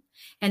recipient.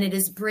 And it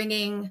is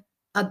bringing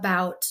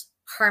about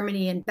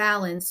harmony and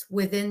balance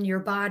within your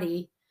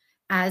body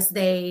as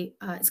they,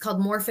 it's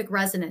called morphic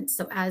resonance.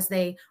 So as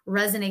they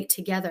resonate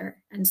together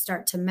and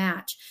start to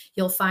match,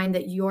 you'll find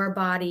that your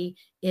body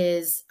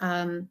is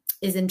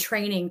in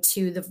training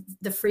to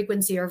the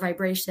frequency or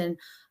vibration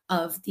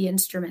of the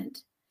instrument.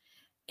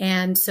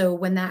 And so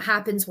when that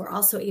happens, we're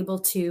also able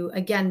to,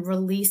 again,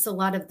 release a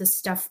lot of the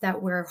stuff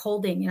that we're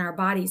holding in our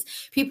bodies.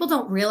 People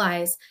don't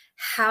realize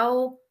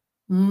how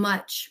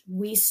much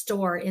we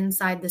store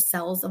inside the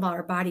cells of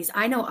our bodies.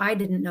 I know I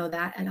didn't know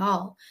that at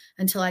all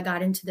until I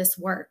got into this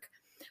work.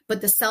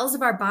 But the cells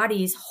of our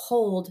bodies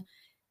hold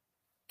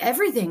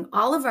everything,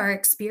 all of our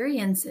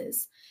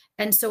experiences.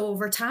 And so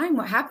over time,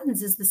 what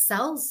happens is the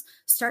cells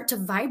start to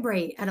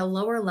vibrate at a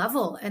lower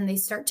level, and they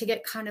start to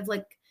get kind of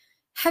like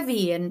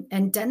heavy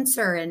and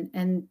denser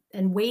and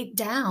weighed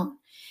down.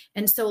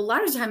 And so a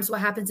lot of times what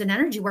happens in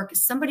energy work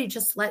is somebody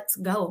just lets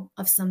go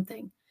of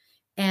something,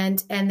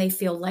 and they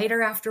feel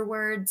lighter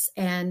afterwards,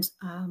 and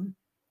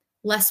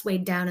less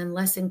weighed down and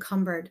less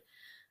encumbered.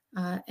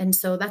 And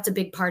so that's a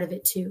big part of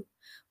it too.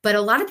 But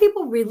a lot of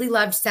people really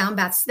love sound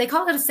baths. They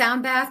call it a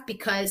sound bath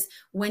because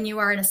when you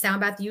are in a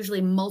sound bath,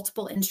 usually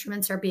multiple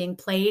instruments are being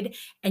played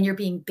and you're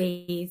being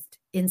bathed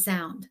in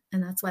sound.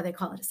 And that's why they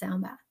call it a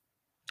sound bath.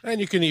 And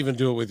you can even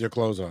do it with your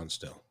clothes on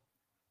still.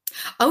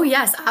 Oh,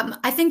 yes.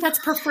 I think that's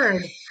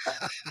preferred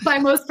by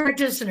most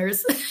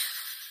practitioners.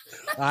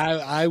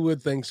 I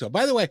would think so.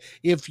 By the way,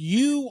 if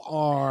you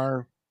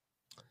are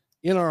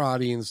in our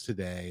audience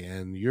today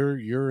and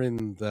you're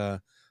in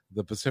the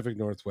Pacific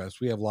Northwest,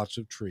 we have lots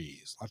of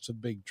trees, lots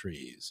of big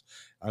trees.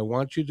 I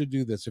want you to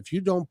do this. If you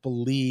don't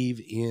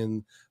believe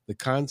in the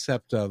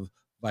concept of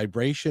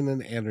vibration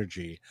and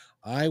energy,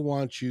 I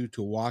want you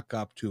to walk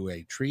up to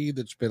a tree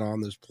that's been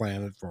on this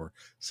planet for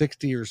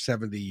 60 or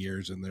 70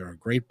 years, and they're a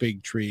great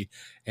big tree,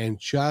 and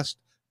just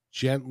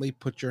gently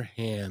put your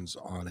hands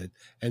on it,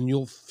 and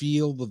you'll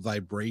feel the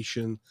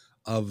vibration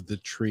of the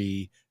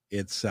tree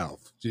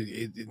itself.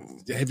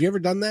 Have you ever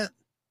done that?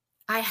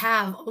 I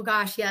have. Oh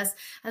gosh, yes.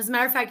 As a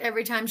matter of fact,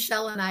 every time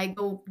Shell and I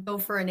go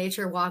for a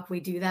nature walk, we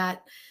do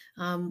that.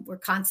 We're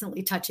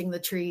constantly touching the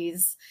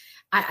trees.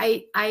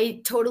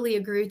 I totally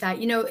agree with that.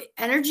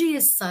 Energy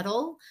is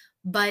subtle,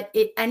 but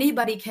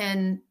anybody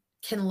can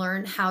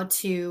learn how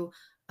to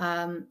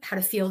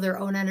feel their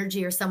own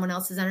energy or someone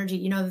else's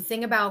energy. The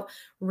thing about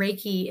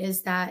Reiki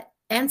is that,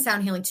 and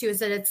sound healing too, is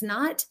that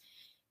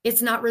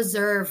it's not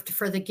reserved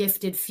for the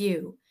gifted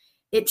few.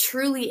 It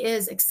truly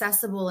is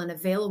accessible and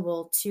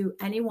available to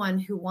anyone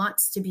who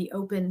wants to be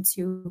open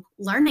to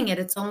learning it.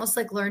 It's almost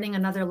like learning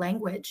another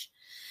language.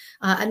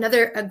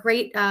 A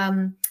great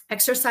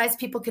exercise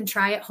people can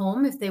try at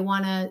home if they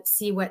want to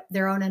see what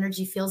their own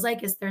energy feels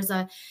like is there's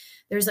a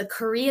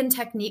Korean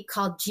technique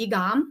called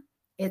Jigam.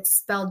 It's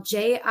spelled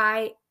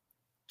Jigam,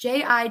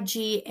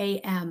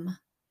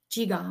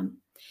 Jigam.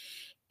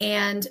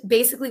 And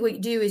basically what you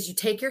do is you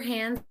take your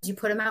hands, you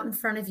put them out in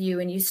front of you,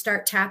 and you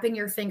start tapping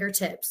your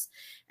fingertips.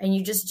 And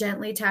you just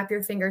gently tap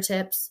your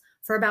fingertips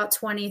for about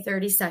 20,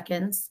 30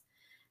 seconds.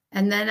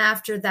 And then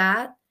after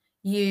that,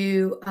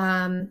 you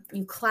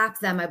clap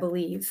them, I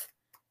believe.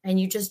 And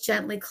you just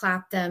gently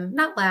clap them,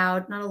 not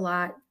loud, not a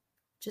lot,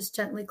 just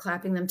gently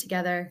clapping them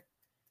together.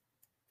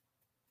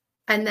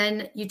 And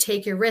then you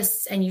take your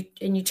wrists and you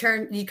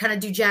kind of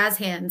do jazz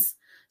hands.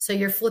 So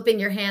you're flipping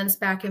your hands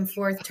back and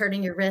forth,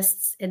 turning your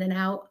wrists in and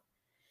out.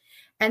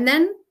 And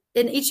then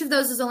in each of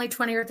those is only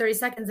 20 or 30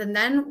 seconds. And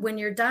then when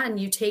you're done,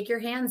 you take your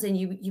hands and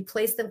you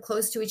place them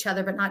close to each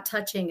other, but not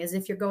touching, as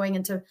if you're going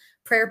into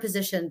prayer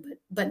position,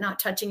 but not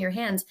touching your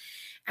hands.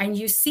 And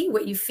you see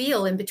what you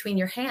feel in between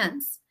your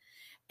hands.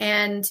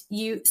 And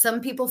some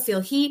people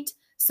feel heat.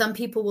 Some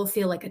people will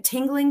feel like a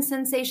tingling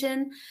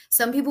sensation.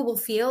 Some people will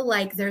feel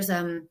like there's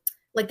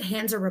like the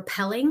hands are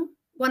repelling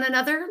one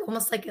another,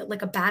 almost like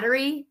a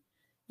battery,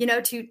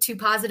 two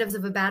positives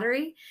of a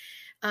battery.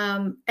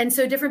 And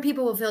so different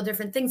people will feel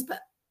different things, but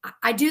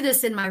I do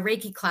this in my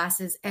Reiki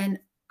classes, and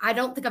I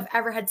don't think I've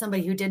ever had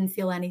somebody who didn't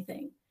feel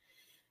anything.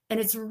 And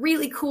it's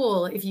really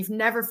cool if you've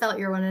never felt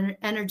your own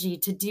energy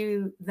to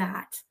do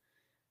that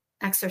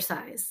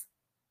exercise.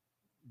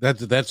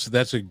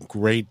 That's a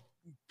great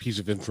piece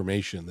of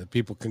information that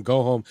people can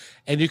go home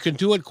and you can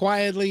do it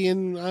quietly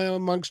in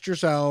amongst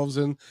yourselves,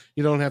 and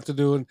you don't have to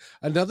do it.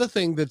 Another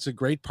thing that's a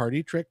great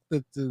party trick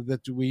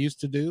that we used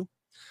to do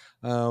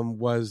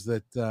was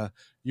that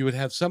you would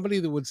have somebody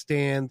that would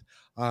stand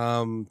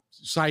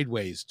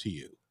sideways to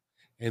you,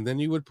 and then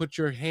you would put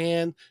your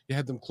hand, you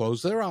had them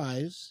close their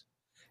eyes,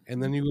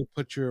 and then you would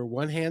put your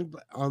one hand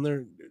on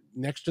their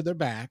next to their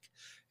back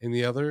and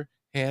the other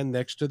hand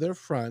next to their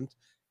front,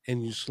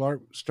 and you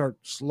start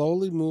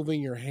slowly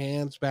moving your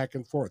hands back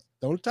and forth.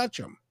 Don't touch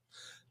them,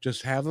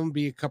 just have them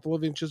be a couple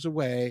of inches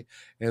away,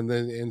 and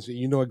so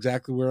you know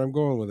exactly where I'm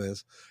going with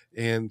this.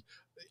 And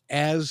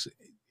as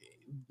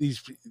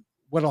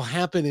what'll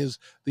happen is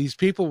these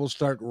people will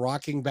start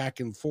rocking back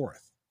and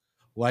forth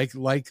like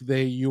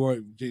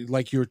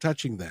you're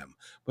touching them,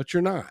 but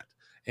you're not.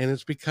 And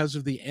it's because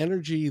of the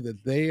energy that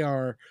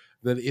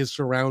is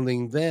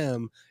surrounding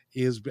them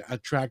is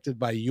attracted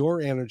by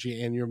your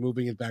energy, and you're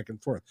moving it back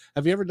and forth.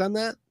 Have you ever done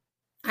that?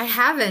 I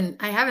haven't,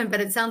 but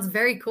it sounds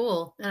very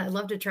cool, and I'd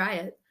love to try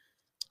it.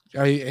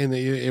 And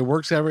it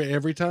works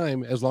every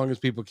time, as long as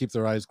people keep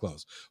their eyes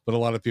closed. But a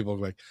lot of people are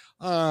like,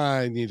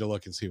 I need to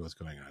look and see what's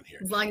going on here.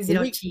 As long as you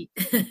don't cheat.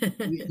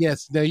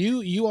 Yes. Now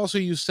you also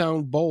use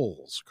sound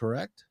bowls,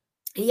 correct?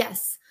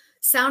 Yes.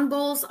 Sound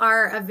bowls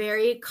are a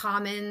very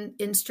common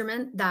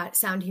instrument that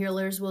sound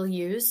healers will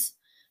use.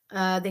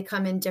 They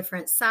come in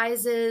different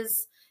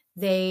sizes.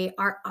 They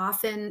are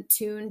often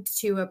tuned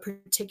to a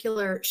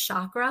particular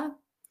chakra,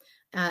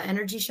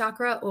 energy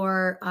chakra,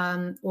 or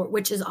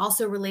which is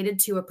also related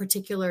to a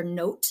particular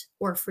note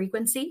or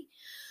frequency.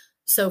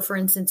 So, for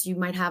instance, you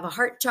might have a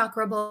heart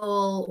chakra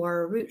bowl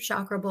or a root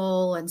chakra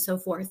bowl, and so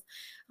forth.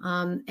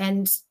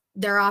 And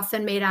they're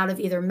often made out of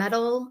either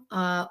metal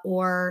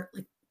or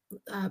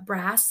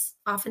brass,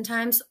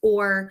 oftentimes,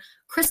 or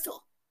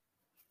crystal.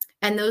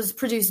 And those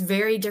produce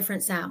very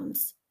different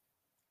sounds.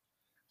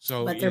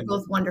 But they're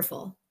both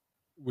wonderful.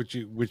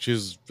 which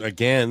is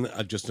again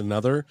just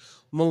another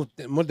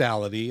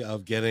modality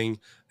of getting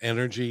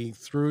energy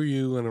through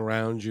you and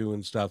around you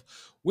and stuff.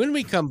 When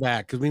we come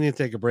back, because we need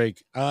to take a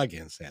break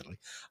again, sadly,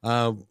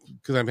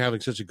 because I'm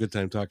having such a good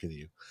time talking to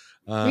you.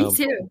 Me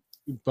too.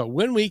 But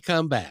when we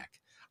come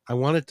back, I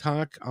want to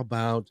talk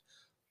about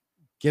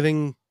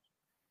getting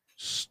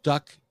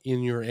stuck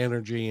in your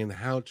energy and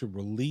how to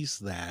release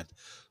that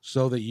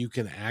so that you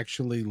can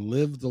actually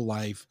live the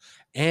life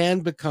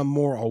and become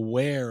more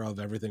aware of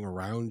everything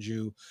around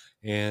you.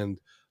 And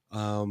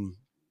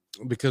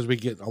because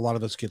a lot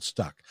of us get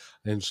stuck.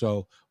 And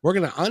so we're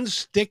going to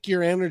unstick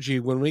your energy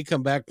when we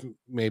come back,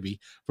 maybe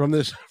from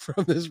this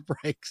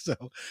break. So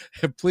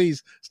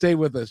please stay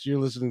with us. You're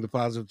listening to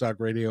Positive Talk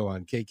Radio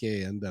on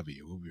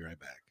KKNW. We'll be right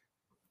back.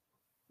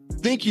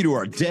 Thank you to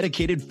our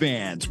dedicated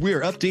fans. We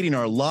are updating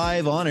our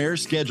live on-air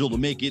schedule to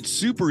make it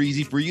super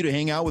easy for you to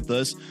hang out with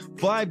us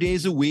 5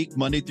 days a week,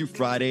 Monday through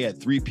Friday at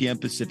 3 p.m.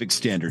 Pacific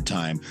Standard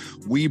Time.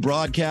 We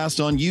broadcast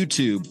on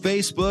YouTube,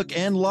 Facebook,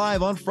 and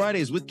live on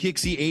Fridays with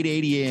Kixie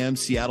 8:80 a.m.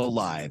 Seattle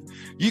Live.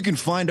 You can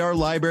find our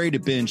library to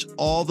binge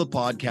all the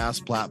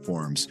podcast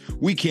platforms.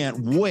 We can't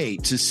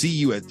wait to see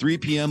you at 3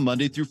 p.m.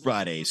 Monday through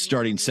Friday,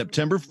 starting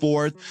September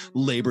 4th,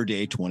 Labor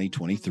Day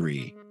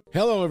 2023.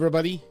 Hello,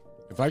 everybody.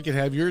 If I could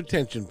have your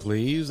attention,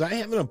 please, I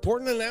have an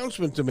important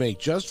announcement to make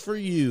just for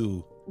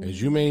you.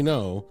 As you may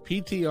know,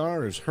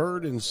 PTR is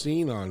heard and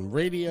seen on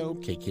radio,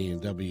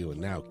 KKNW, and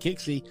now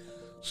Kixie,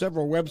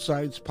 several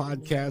websites,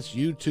 podcasts,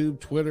 YouTube,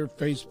 Twitter,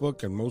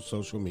 Facebook, and most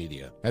social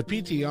media. At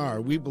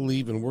PTR, we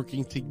believe in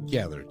working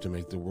together to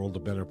make the world a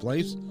better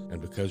place, and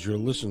because you're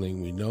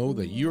listening, we know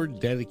that you're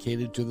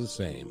dedicated to the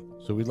same.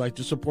 So we'd like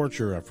to support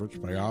your efforts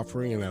by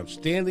offering an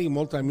outstanding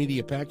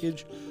multimedia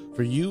package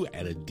for you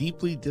at a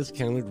deeply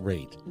discounted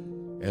rate.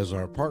 As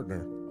our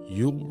partner,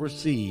 you'll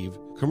receive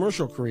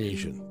commercial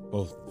creation,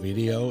 both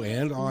video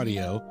and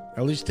audio,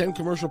 at least 10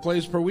 commercial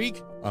plays per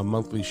week, a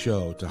monthly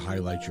show to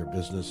highlight your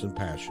business and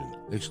passion,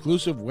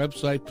 exclusive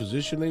website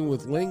positioning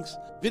with links,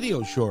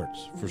 video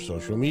shorts for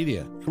social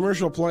media,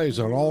 commercial plays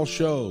on all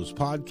shows,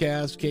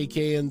 podcasts,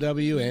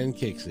 KKNW, and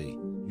Kixie.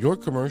 Your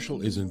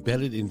commercial is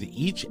embedded into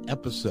each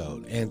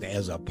episode and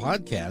as a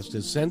podcast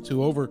is sent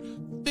to over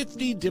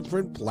 50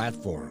 different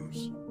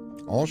platforms.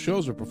 All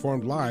shows are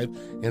performed live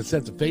and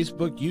sent to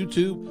Facebook,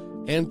 YouTube,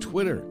 and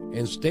Twitter,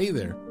 and stay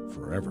there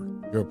forever.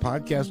 Your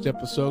podcast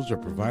episodes are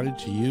provided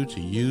to you to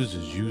use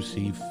as you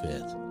see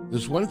fit.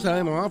 This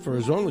one-time offer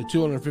is only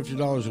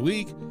 $250 a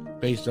week,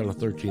 based on a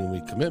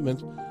 13-week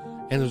commitment,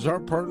 and as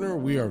our partner,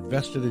 we are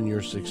vested in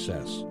your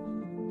success,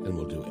 and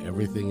will do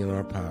everything in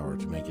our power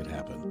to make it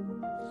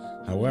happen.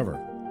 However,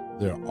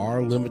 there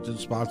are limited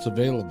spots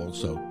available,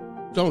 so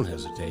don't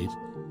hesitate.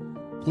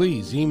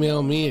 Please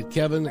email me at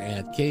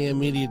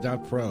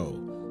kevin@kmmedia.pro,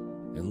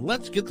 and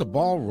let's get the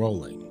ball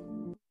rolling.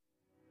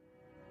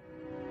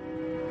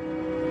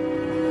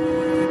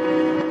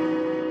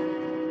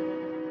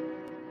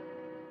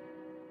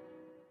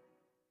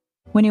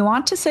 When you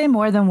want to say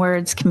more than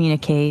words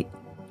communicate,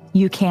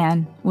 you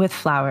can with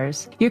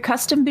flowers. Your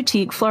custom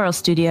boutique floral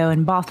studio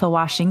in Bothell,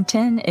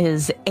 Washington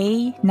is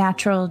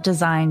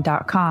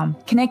anaturaldesign.com,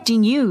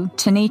 connecting you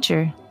to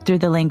nature through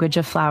the language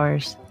of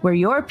flowers. Where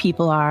your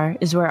people are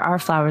is where our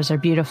flowers are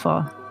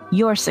beautiful.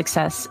 Your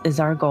success is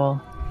our goal.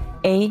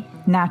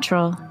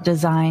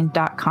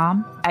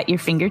 anaturaldesign.com at your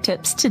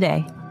fingertips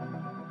today.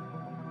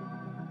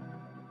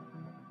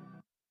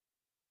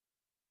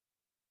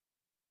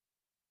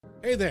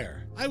 Hey there.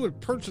 I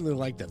would personally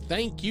like to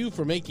thank you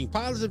for making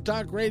Positive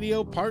Talk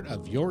Radio part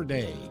of your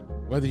day.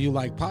 Whether you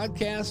like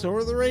podcasts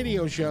or the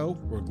radio show,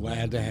 we're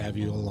glad to have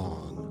you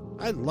along.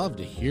 I'd love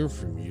to hear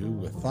from you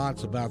with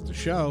thoughts about the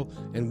show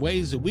and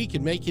ways that we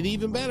can make it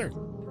even better.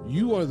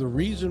 You are the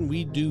reason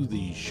we do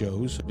these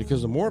shows,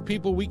 because the more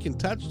people we can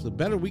touch, the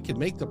better we can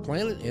make the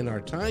planet and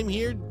our time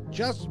here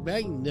just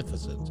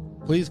magnificent.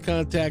 Please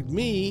contact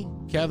me,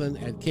 Kevin,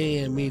 at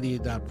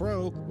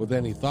kmmedia.pro with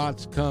any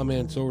thoughts,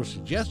 comments, or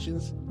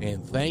suggestions,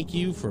 and thank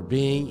you for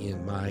being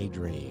in my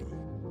dream.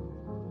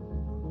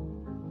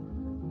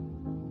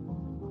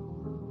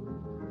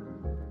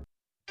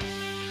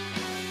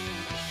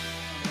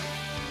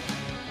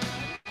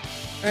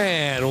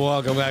 And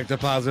welcome back to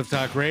Positive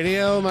Talk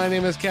Radio. My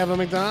name is Kevin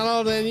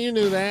McDonald, and you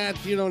knew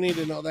that. You don't need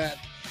to know that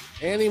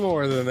any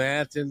more than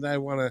that. And I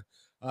want to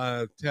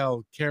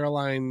tell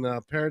Caroline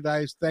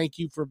Paradis, thank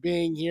you for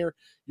being here.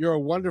 You're a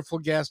wonderful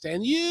guest,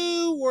 and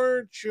you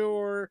weren't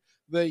sure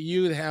that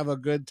you'd have a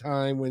good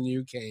time when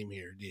you came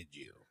here, did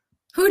you?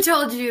 Who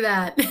told you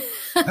that?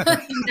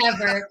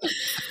 Never.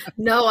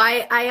 No,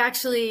 I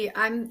actually,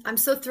 I'm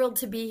so thrilled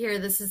to be here.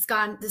 This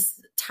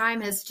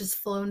time has just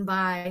flown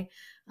by.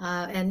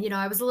 And, you know,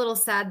 I was a little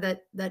sad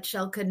that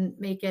Shell couldn't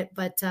make it,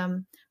 but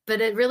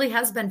it really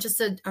has been just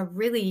a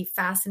really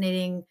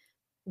fascinating,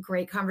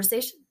 great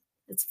conversation.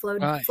 It's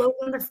flowed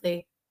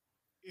wonderfully.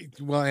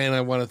 Well, and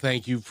I want to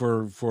thank you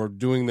for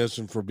doing this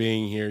and for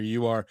being here.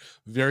 You are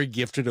very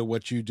gifted at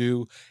what you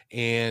do.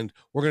 And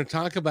we're going to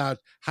talk about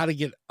how to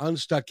get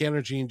unstuck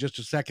energy in just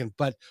a second.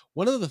 But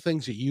one of the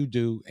things that you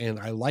do, and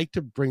I like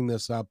to bring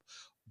this up,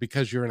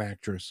 because you're an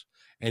actress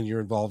and you're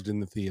involved in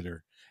the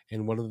theater.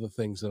 And one of the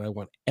things that I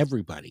want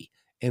everybody,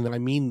 and I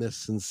mean this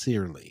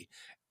sincerely,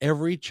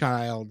 every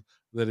child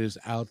that is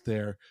out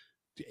there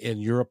and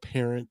you're a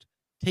parent,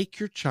 take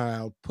your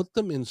child, put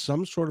them in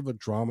some sort of a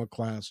drama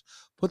class,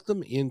 put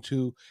them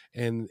into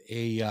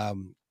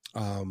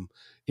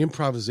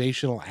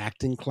improvisational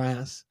acting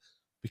class,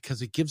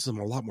 because it gives them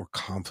a lot more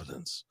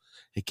confidence.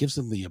 It gives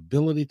them the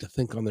ability to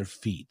think on their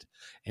feet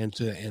and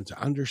to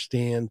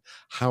understand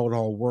how it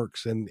all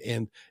works. And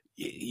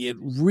it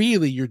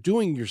really, you're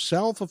doing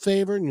yourself a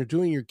favor and you're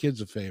doing your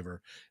kids a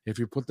favor if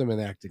you put them in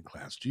acting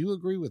class. Do you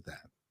agree with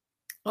that?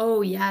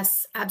 Oh,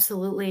 yes,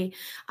 absolutely.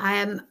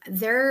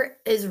 There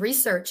is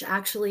research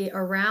actually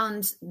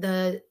around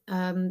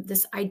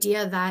this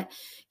idea that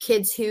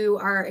kids who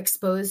are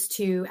exposed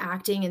to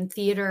acting and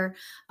theater,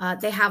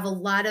 they have a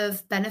lot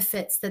of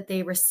benefits that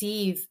they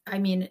receive. I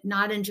mean,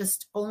 not in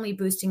just only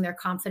boosting their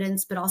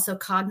confidence, but also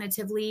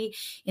cognitively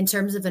in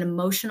terms of an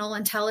emotional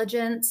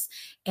intelligence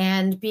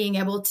and being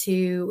able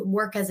to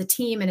work as a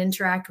team and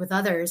interact with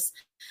others.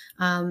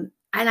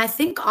 And I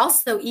think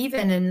also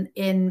even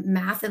in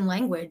math and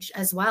language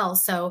as well.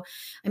 So,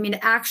 I mean, it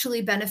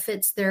actually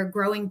benefits their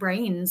growing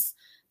brains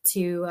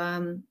to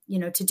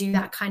do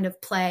that kind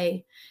of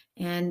play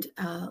and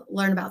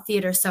learn about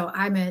theater. So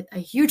I'm a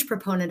huge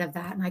proponent of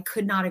that. And I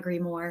could not agree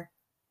more.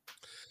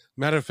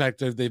 Matter of fact,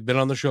 they've been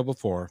on the show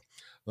before.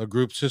 The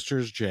group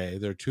Sisters J.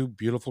 They're two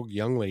beautiful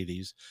young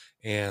ladies,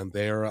 and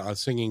they're a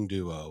singing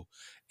duo.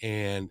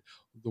 And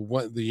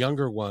the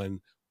younger one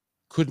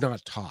could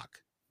not talk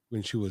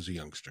when she was a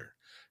youngster.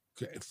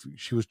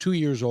 She was 2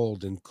 years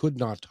old and could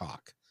not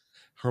talk.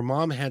 Her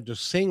mom had to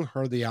sing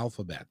her the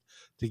alphabet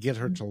to get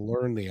her to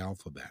learn the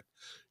alphabet.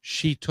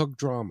 She took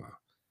drama.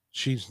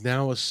 She's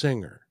now a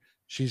singer.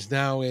 She's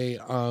now a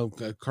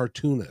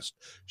cartoonist.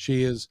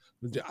 She is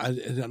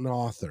an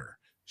author.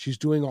 She's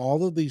doing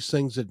all of these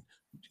things that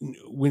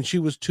when she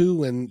was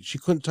 2 and she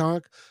couldn't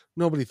talk,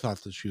 nobody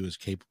thought that she was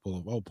capable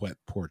of. Oh,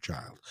 poor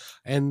child.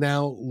 And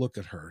now look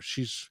at her.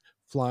 She's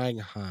flying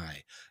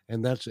high.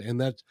 And that's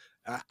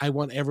I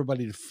want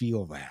everybody to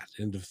feel that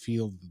and to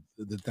feel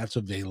that that's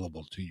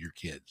available to your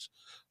kids.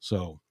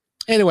 So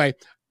anyway,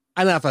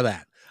 enough of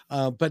that.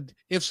 But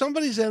if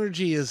somebody's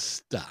energy is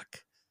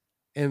stuck,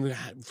 and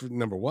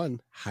number one,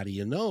 how do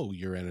you know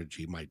your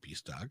energy might be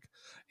stuck?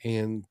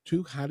 And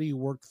 2, how do you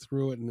work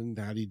through it, and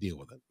how do you deal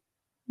with it?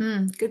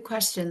 Good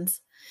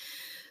questions.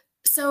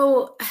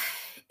 So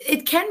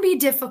it can be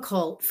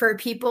difficult for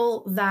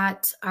people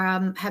that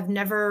have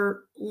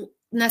never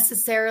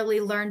necessarily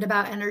learned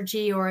about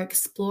energy or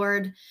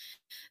explored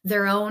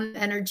their own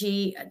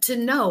energy to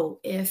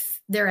know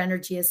if their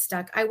energy is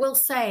stuck. I will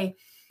say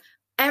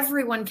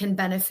everyone can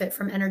benefit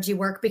from energy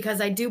work, because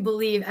I do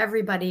believe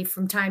everybody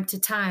from time to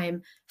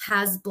time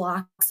has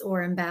blocks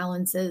or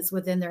imbalances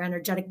within their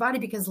energetic body,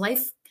 because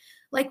life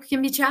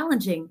can be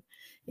challenging.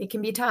 It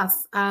can be tough.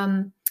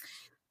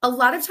 A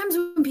lot of times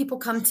when people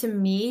come to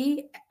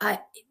me,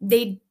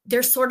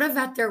 they're sort of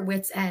at their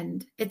wit's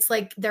end. It's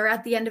like they're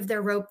at the end of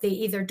their rope. They've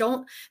either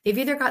got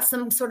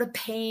some sort of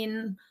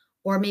pain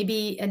or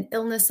maybe an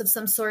illness of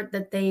some sort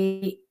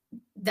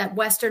that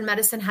Western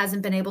medicine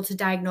hasn't been able to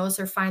diagnose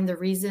or find the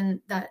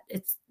reason that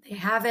they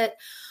have it.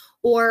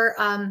 Or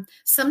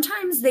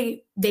sometimes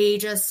they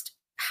just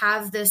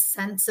have this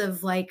sense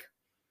of like,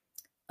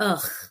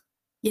 ugh.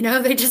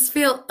 They just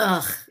feel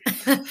ugh,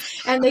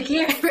 and they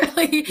can't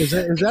really. Is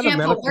that a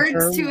medical put words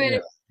term? to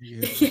it?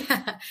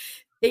 Yeah.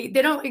 They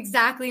don't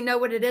exactly know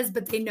what it is,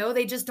 but they know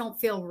they just don't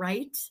feel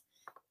right.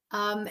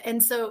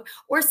 And so,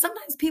 or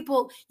sometimes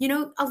people, a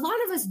lot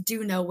of us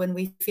do know when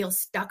we feel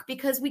stuck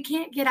because we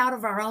can't get out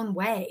of our own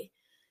way.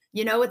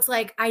 It's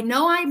like, I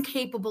know I'm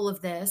capable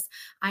of this.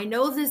 I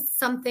know this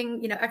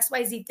something,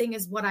 XYZ thing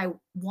is what I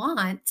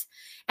want,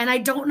 and I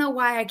don't know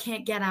why I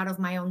can't get out of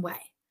my own way.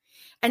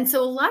 And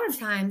so a lot of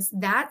times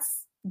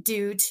that's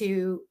due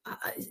to,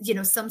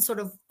 some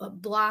sort of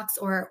blocks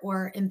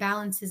or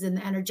imbalances in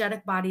the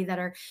energetic body that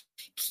are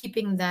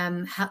keeping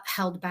them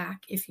held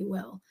back, if you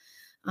will.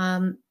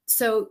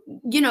 So,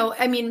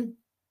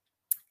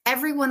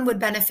 everyone would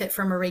benefit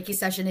from a Reiki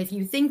session. If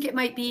you think it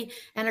might be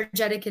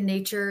energetic in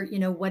nature,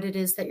 what it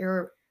is that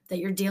you're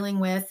dealing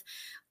with,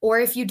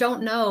 or if you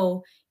don't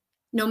know,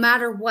 no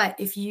matter what,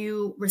 if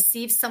you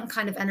receive some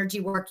kind of energy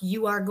work,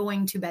 you are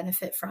going to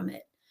benefit from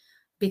it.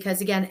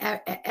 Because again,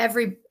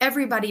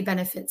 everybody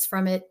benefits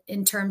from it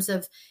in terms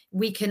of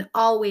we can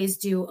always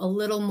do a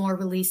little more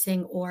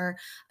releasing or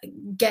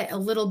get a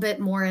little bit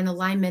more in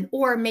alignment,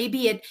 or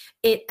maybe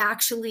it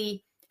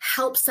actually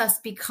helps us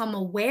become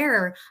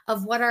aware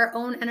of what our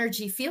own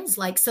energy feels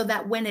like, so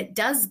that when it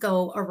does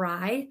go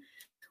awry,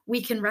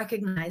 we can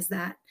recognize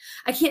that.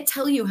 I can't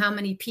tell you how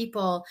many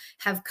people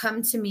have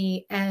come to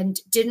me and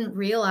didn't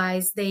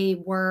realize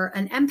they were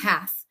an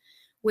empath,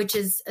 which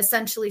is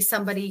essentially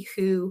somebody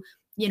who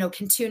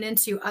can tune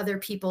into other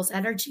people's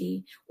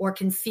energy or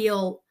can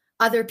feel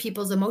other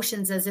people's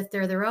emotions as if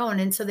they're their own.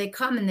 And so they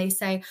come and they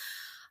say,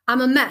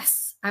 I'm a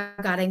mess.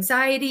 I've got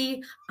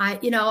anxiety.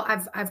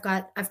 I've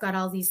got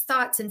all these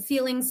thoughts and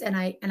feelings, and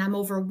I'm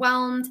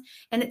overwhelmed.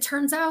 And it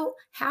turns out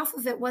half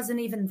of it wasn't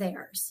even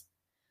theirs,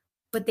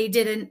 but they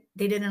didn't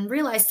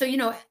realize. So,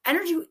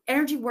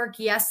 energy work,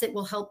 yes, it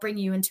will help bring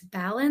you into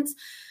balance.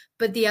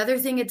 But the other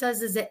thing it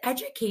does is it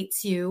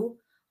educates you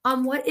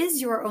on what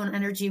is your own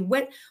energy.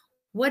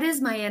 What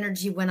is my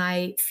energy when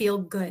I feel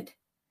good?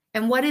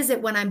 And what is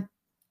it when I'm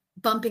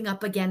bumping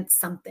up against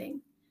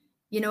something?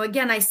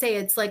 Again, I say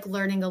it's like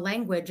learning a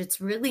language.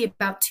 It's really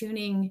about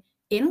tuning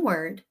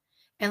inward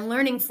and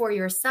learning for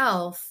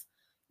yourself,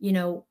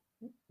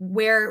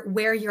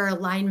 where your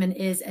alignment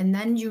is. And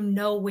then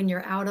when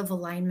you're out of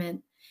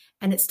alignment,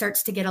 and it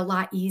starts to get a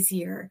lot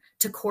easier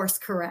to course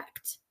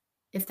correct,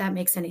 if that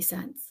makes any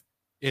sense.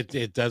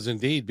 It does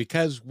indeed,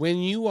 because when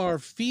you are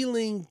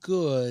feeling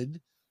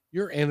good,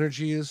 your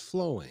energy is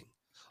flowing.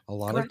 A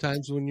lot Correct. of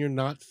times when you're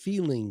not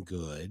feeling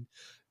good,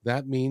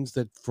 that means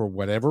that for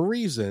whatever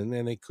reason,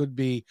 and it could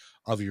be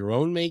of your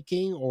own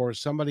making or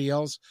somebody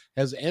else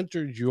has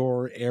entered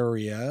your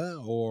area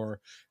or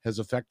has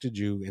affected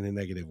you in a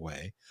negative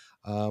way,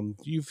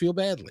 you feel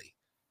badly.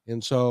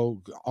 And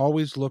so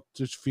always look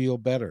to feel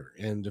better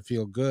and to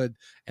feel good.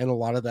 And a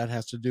lot of that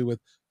has to do with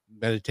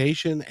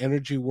meditation,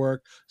 energy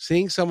work,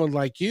 seeing someone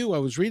like you. I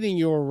was reading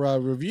your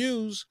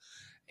reviews,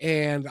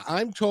 and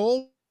I'm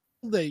told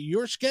that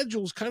your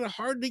schedule is kind of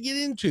hard to get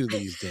into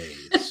these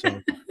days.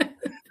 So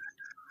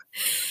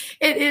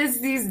It is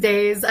these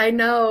days. I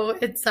know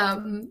it's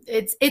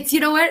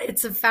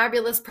it's a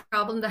fabulous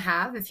problem to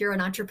have if you're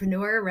an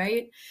entrepreneur,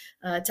 right?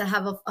 To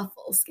have a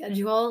full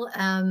schedule.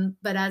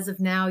 But as of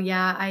now,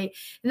 yeah, and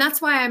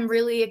that's why I'm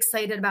really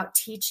excited about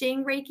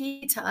teaching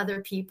Reiki to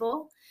other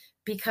people,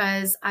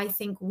 because I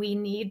think we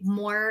need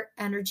more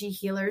energy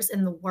healers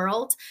in the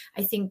world.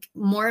 I think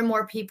more and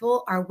more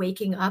people are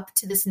waking up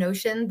to this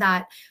notion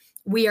that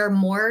we are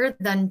more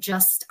than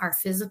just our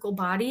physical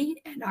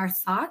body and our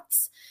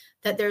thoughts,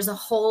 that there's a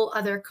whole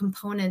other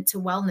component to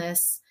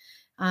wellness.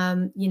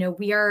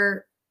 We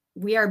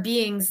are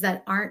beings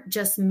that aren't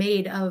just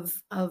made of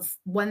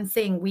one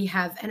thing. We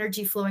have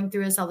energy flowing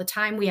through us all the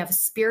time. We have a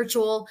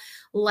spiritual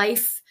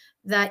life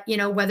that,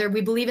 whether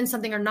we believe in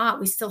something or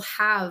not, we still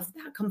have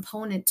that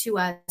component to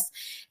us.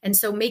 And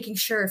so making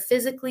sure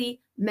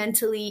physically,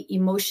 mentally,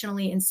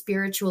 emotionally, and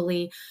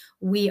spiritually,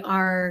 we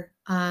are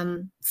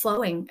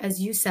flowing, as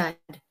you said,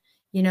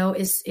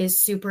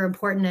 is super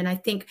important. And I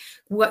think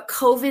what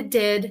COVID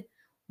did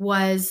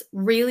was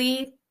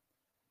really,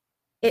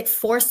 it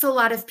forced a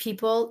lot of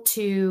people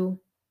to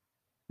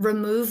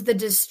remove the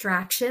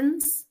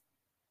distractions,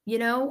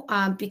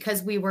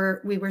 because we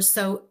were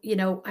so,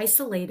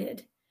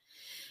 isolated.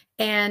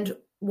 And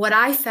what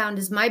I found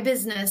is my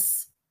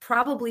business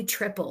probably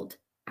tripled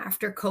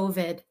after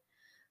COVID.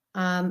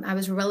 I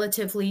was a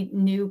relatively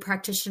new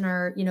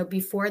practitioner,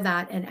 before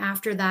that. And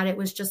after that, it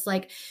was just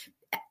like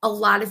a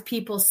lot of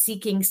people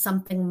seeking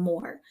something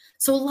more.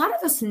 So a lot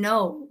of us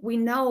we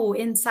know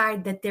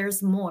inside that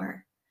there's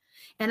more.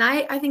 And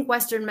I think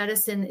Western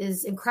medicine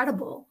is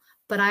incredible,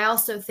 but I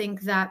also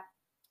think that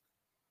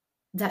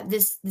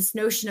this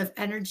notion of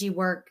energy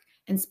work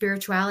and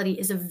spirituality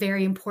is a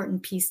very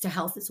important piece to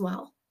health as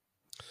well.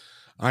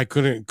 I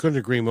couldn't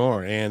agree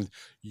more. And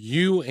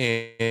you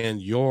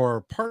and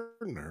your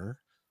partner,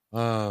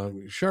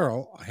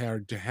 Cheryl,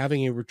 are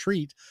having a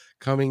retreat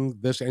coming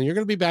and you're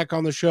going to be back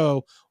on the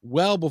show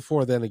well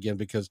before then again,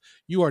 because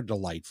you are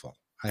delightful,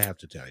 I have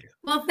to tell you.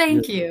 Well,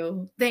 thank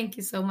you. Thank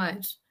you so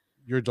much.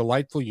 You're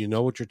delightful. You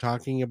know what you're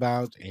talking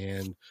about,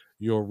 and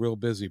you're real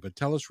busy. But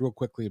tell us real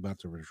quickly about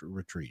the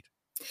retreat.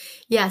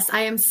 Yes,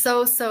 I am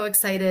so, so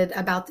excited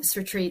about this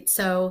retreat.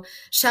 So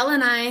Shell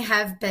and I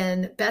have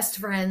been best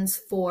friends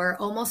for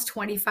almost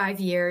 25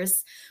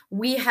 years.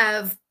 We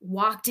have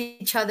walked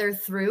each other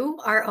through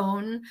our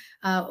own,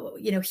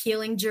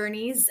 healing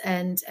journeys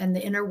and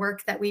the inner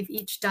work that we've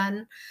each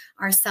done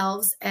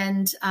ourselves.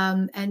 And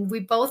we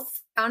both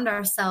found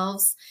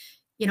ourselves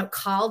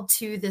called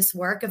to this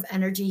work of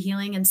energy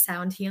healing and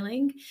sound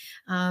healing.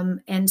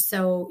 And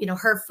so,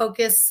 her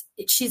focus,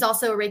 she's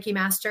also a Reiki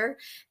master,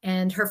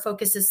 and her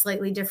focus is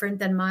slightly different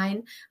than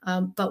mine.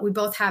 But we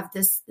both have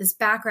this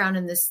background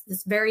and this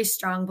very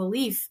strong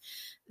belief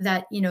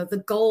that,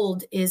 the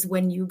gold is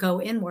when you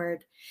go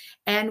inward.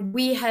 And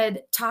we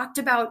had talked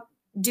about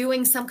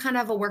doing some kind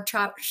of a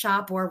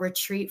workshop or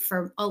retreat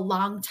for a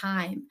long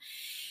time.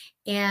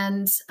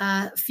 And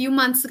several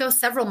months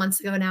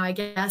ago now, I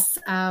guess,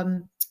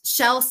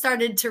 Shell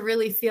started to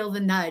really feel the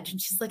nudge, and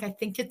she's like, I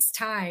think it's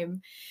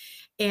time.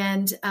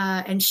 And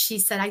she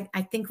said,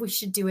 I think we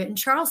should do it in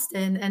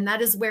Charleston. And that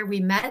is where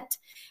we met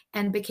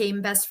and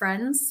became best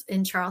friends,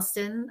 in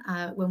Charleston,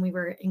 when we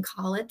were in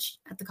college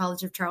at the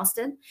College of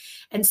Charleston.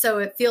 And so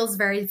it feels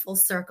very full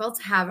circle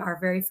to have our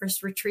very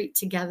first retreat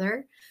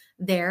together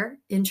there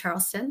in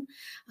Charleston.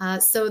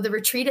 So the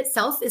retreat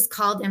itself is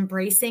called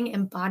Embracing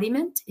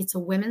Embodiment. It's a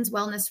women's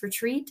wellness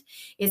retreat.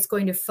 It's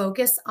going to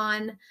focus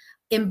on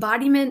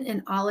embodiment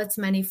in all its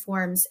many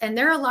forms. And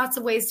there are lots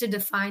of ways to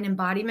define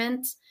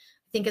embodiment.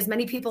 I think as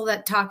many people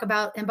that talk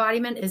about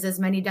embodiment is as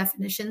many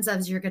definitions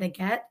as you're going to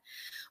get.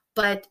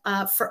 But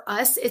for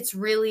us, it's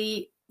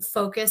really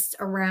focused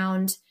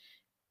around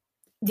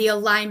the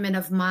alignment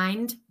of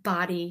mind,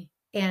 body,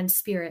 and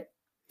spirit.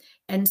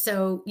 And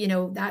so,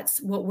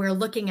 that's what we're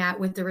looking at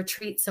with the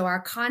retreat. So our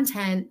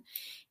content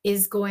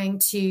is going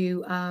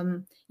to,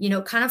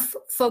 kind of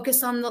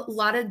focus on a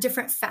lot of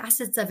different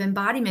facets of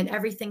embodiment,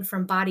 everything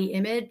from body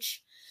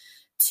image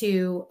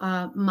to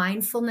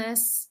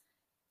mindfulness,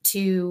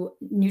 to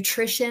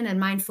nutrition and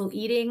mindful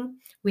eating.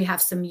 We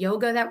have some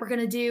yoga that we're going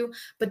to do,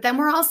 but then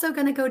we're also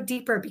going to go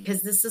deeper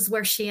because this is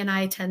where she and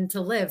I tend to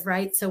live,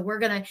 right? So we're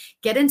going to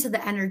get into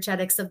the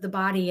energetics of the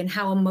body and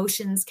how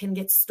emotions can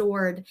get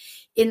stored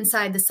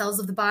inside the cells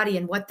of the body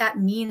and what that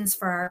means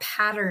for our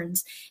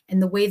patterns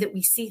and the way that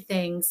we see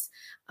things.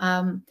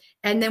 And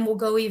then we'll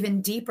go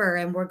even deeper,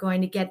 and we're going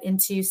to get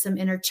into some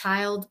inner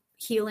child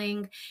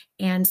healing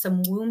and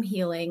some womb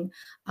healing.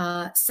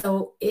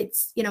 So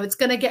it's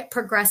going to get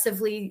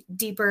progressively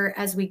deeper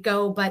as we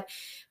go, but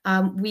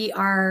we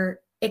are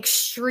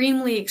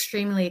extremely,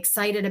 extremely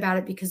excited about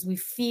it because we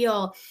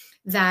feel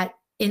that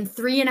in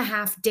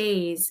 3.5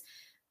 days,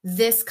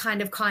 this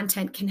kind of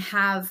content can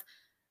have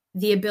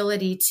the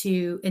ability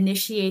to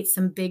initiate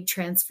some big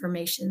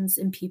transformations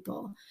in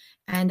people.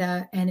 And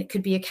it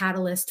could be a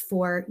catalyst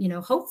for,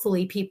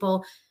 hopefully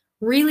people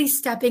really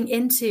stepping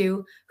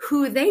into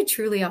who they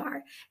truly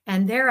are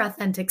and their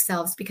authentic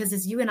selves, because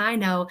as you and I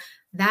know,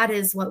 that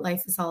is what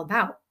life is all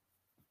about.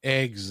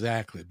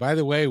 Exactly. By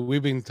the way,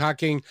 we've been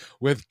talking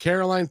with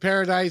Caroline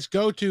Paradis.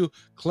 Go to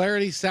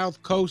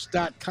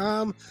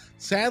claritysouthcoast.com.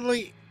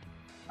 Sadly,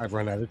 I've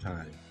run out of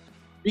time.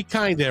 Be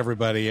kind to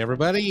everybody,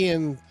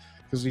 and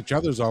because each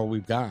other's all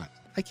we've got.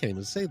 I can't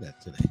even say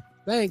that today.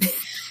 Thanks.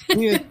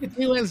 See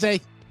you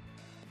Wednesday.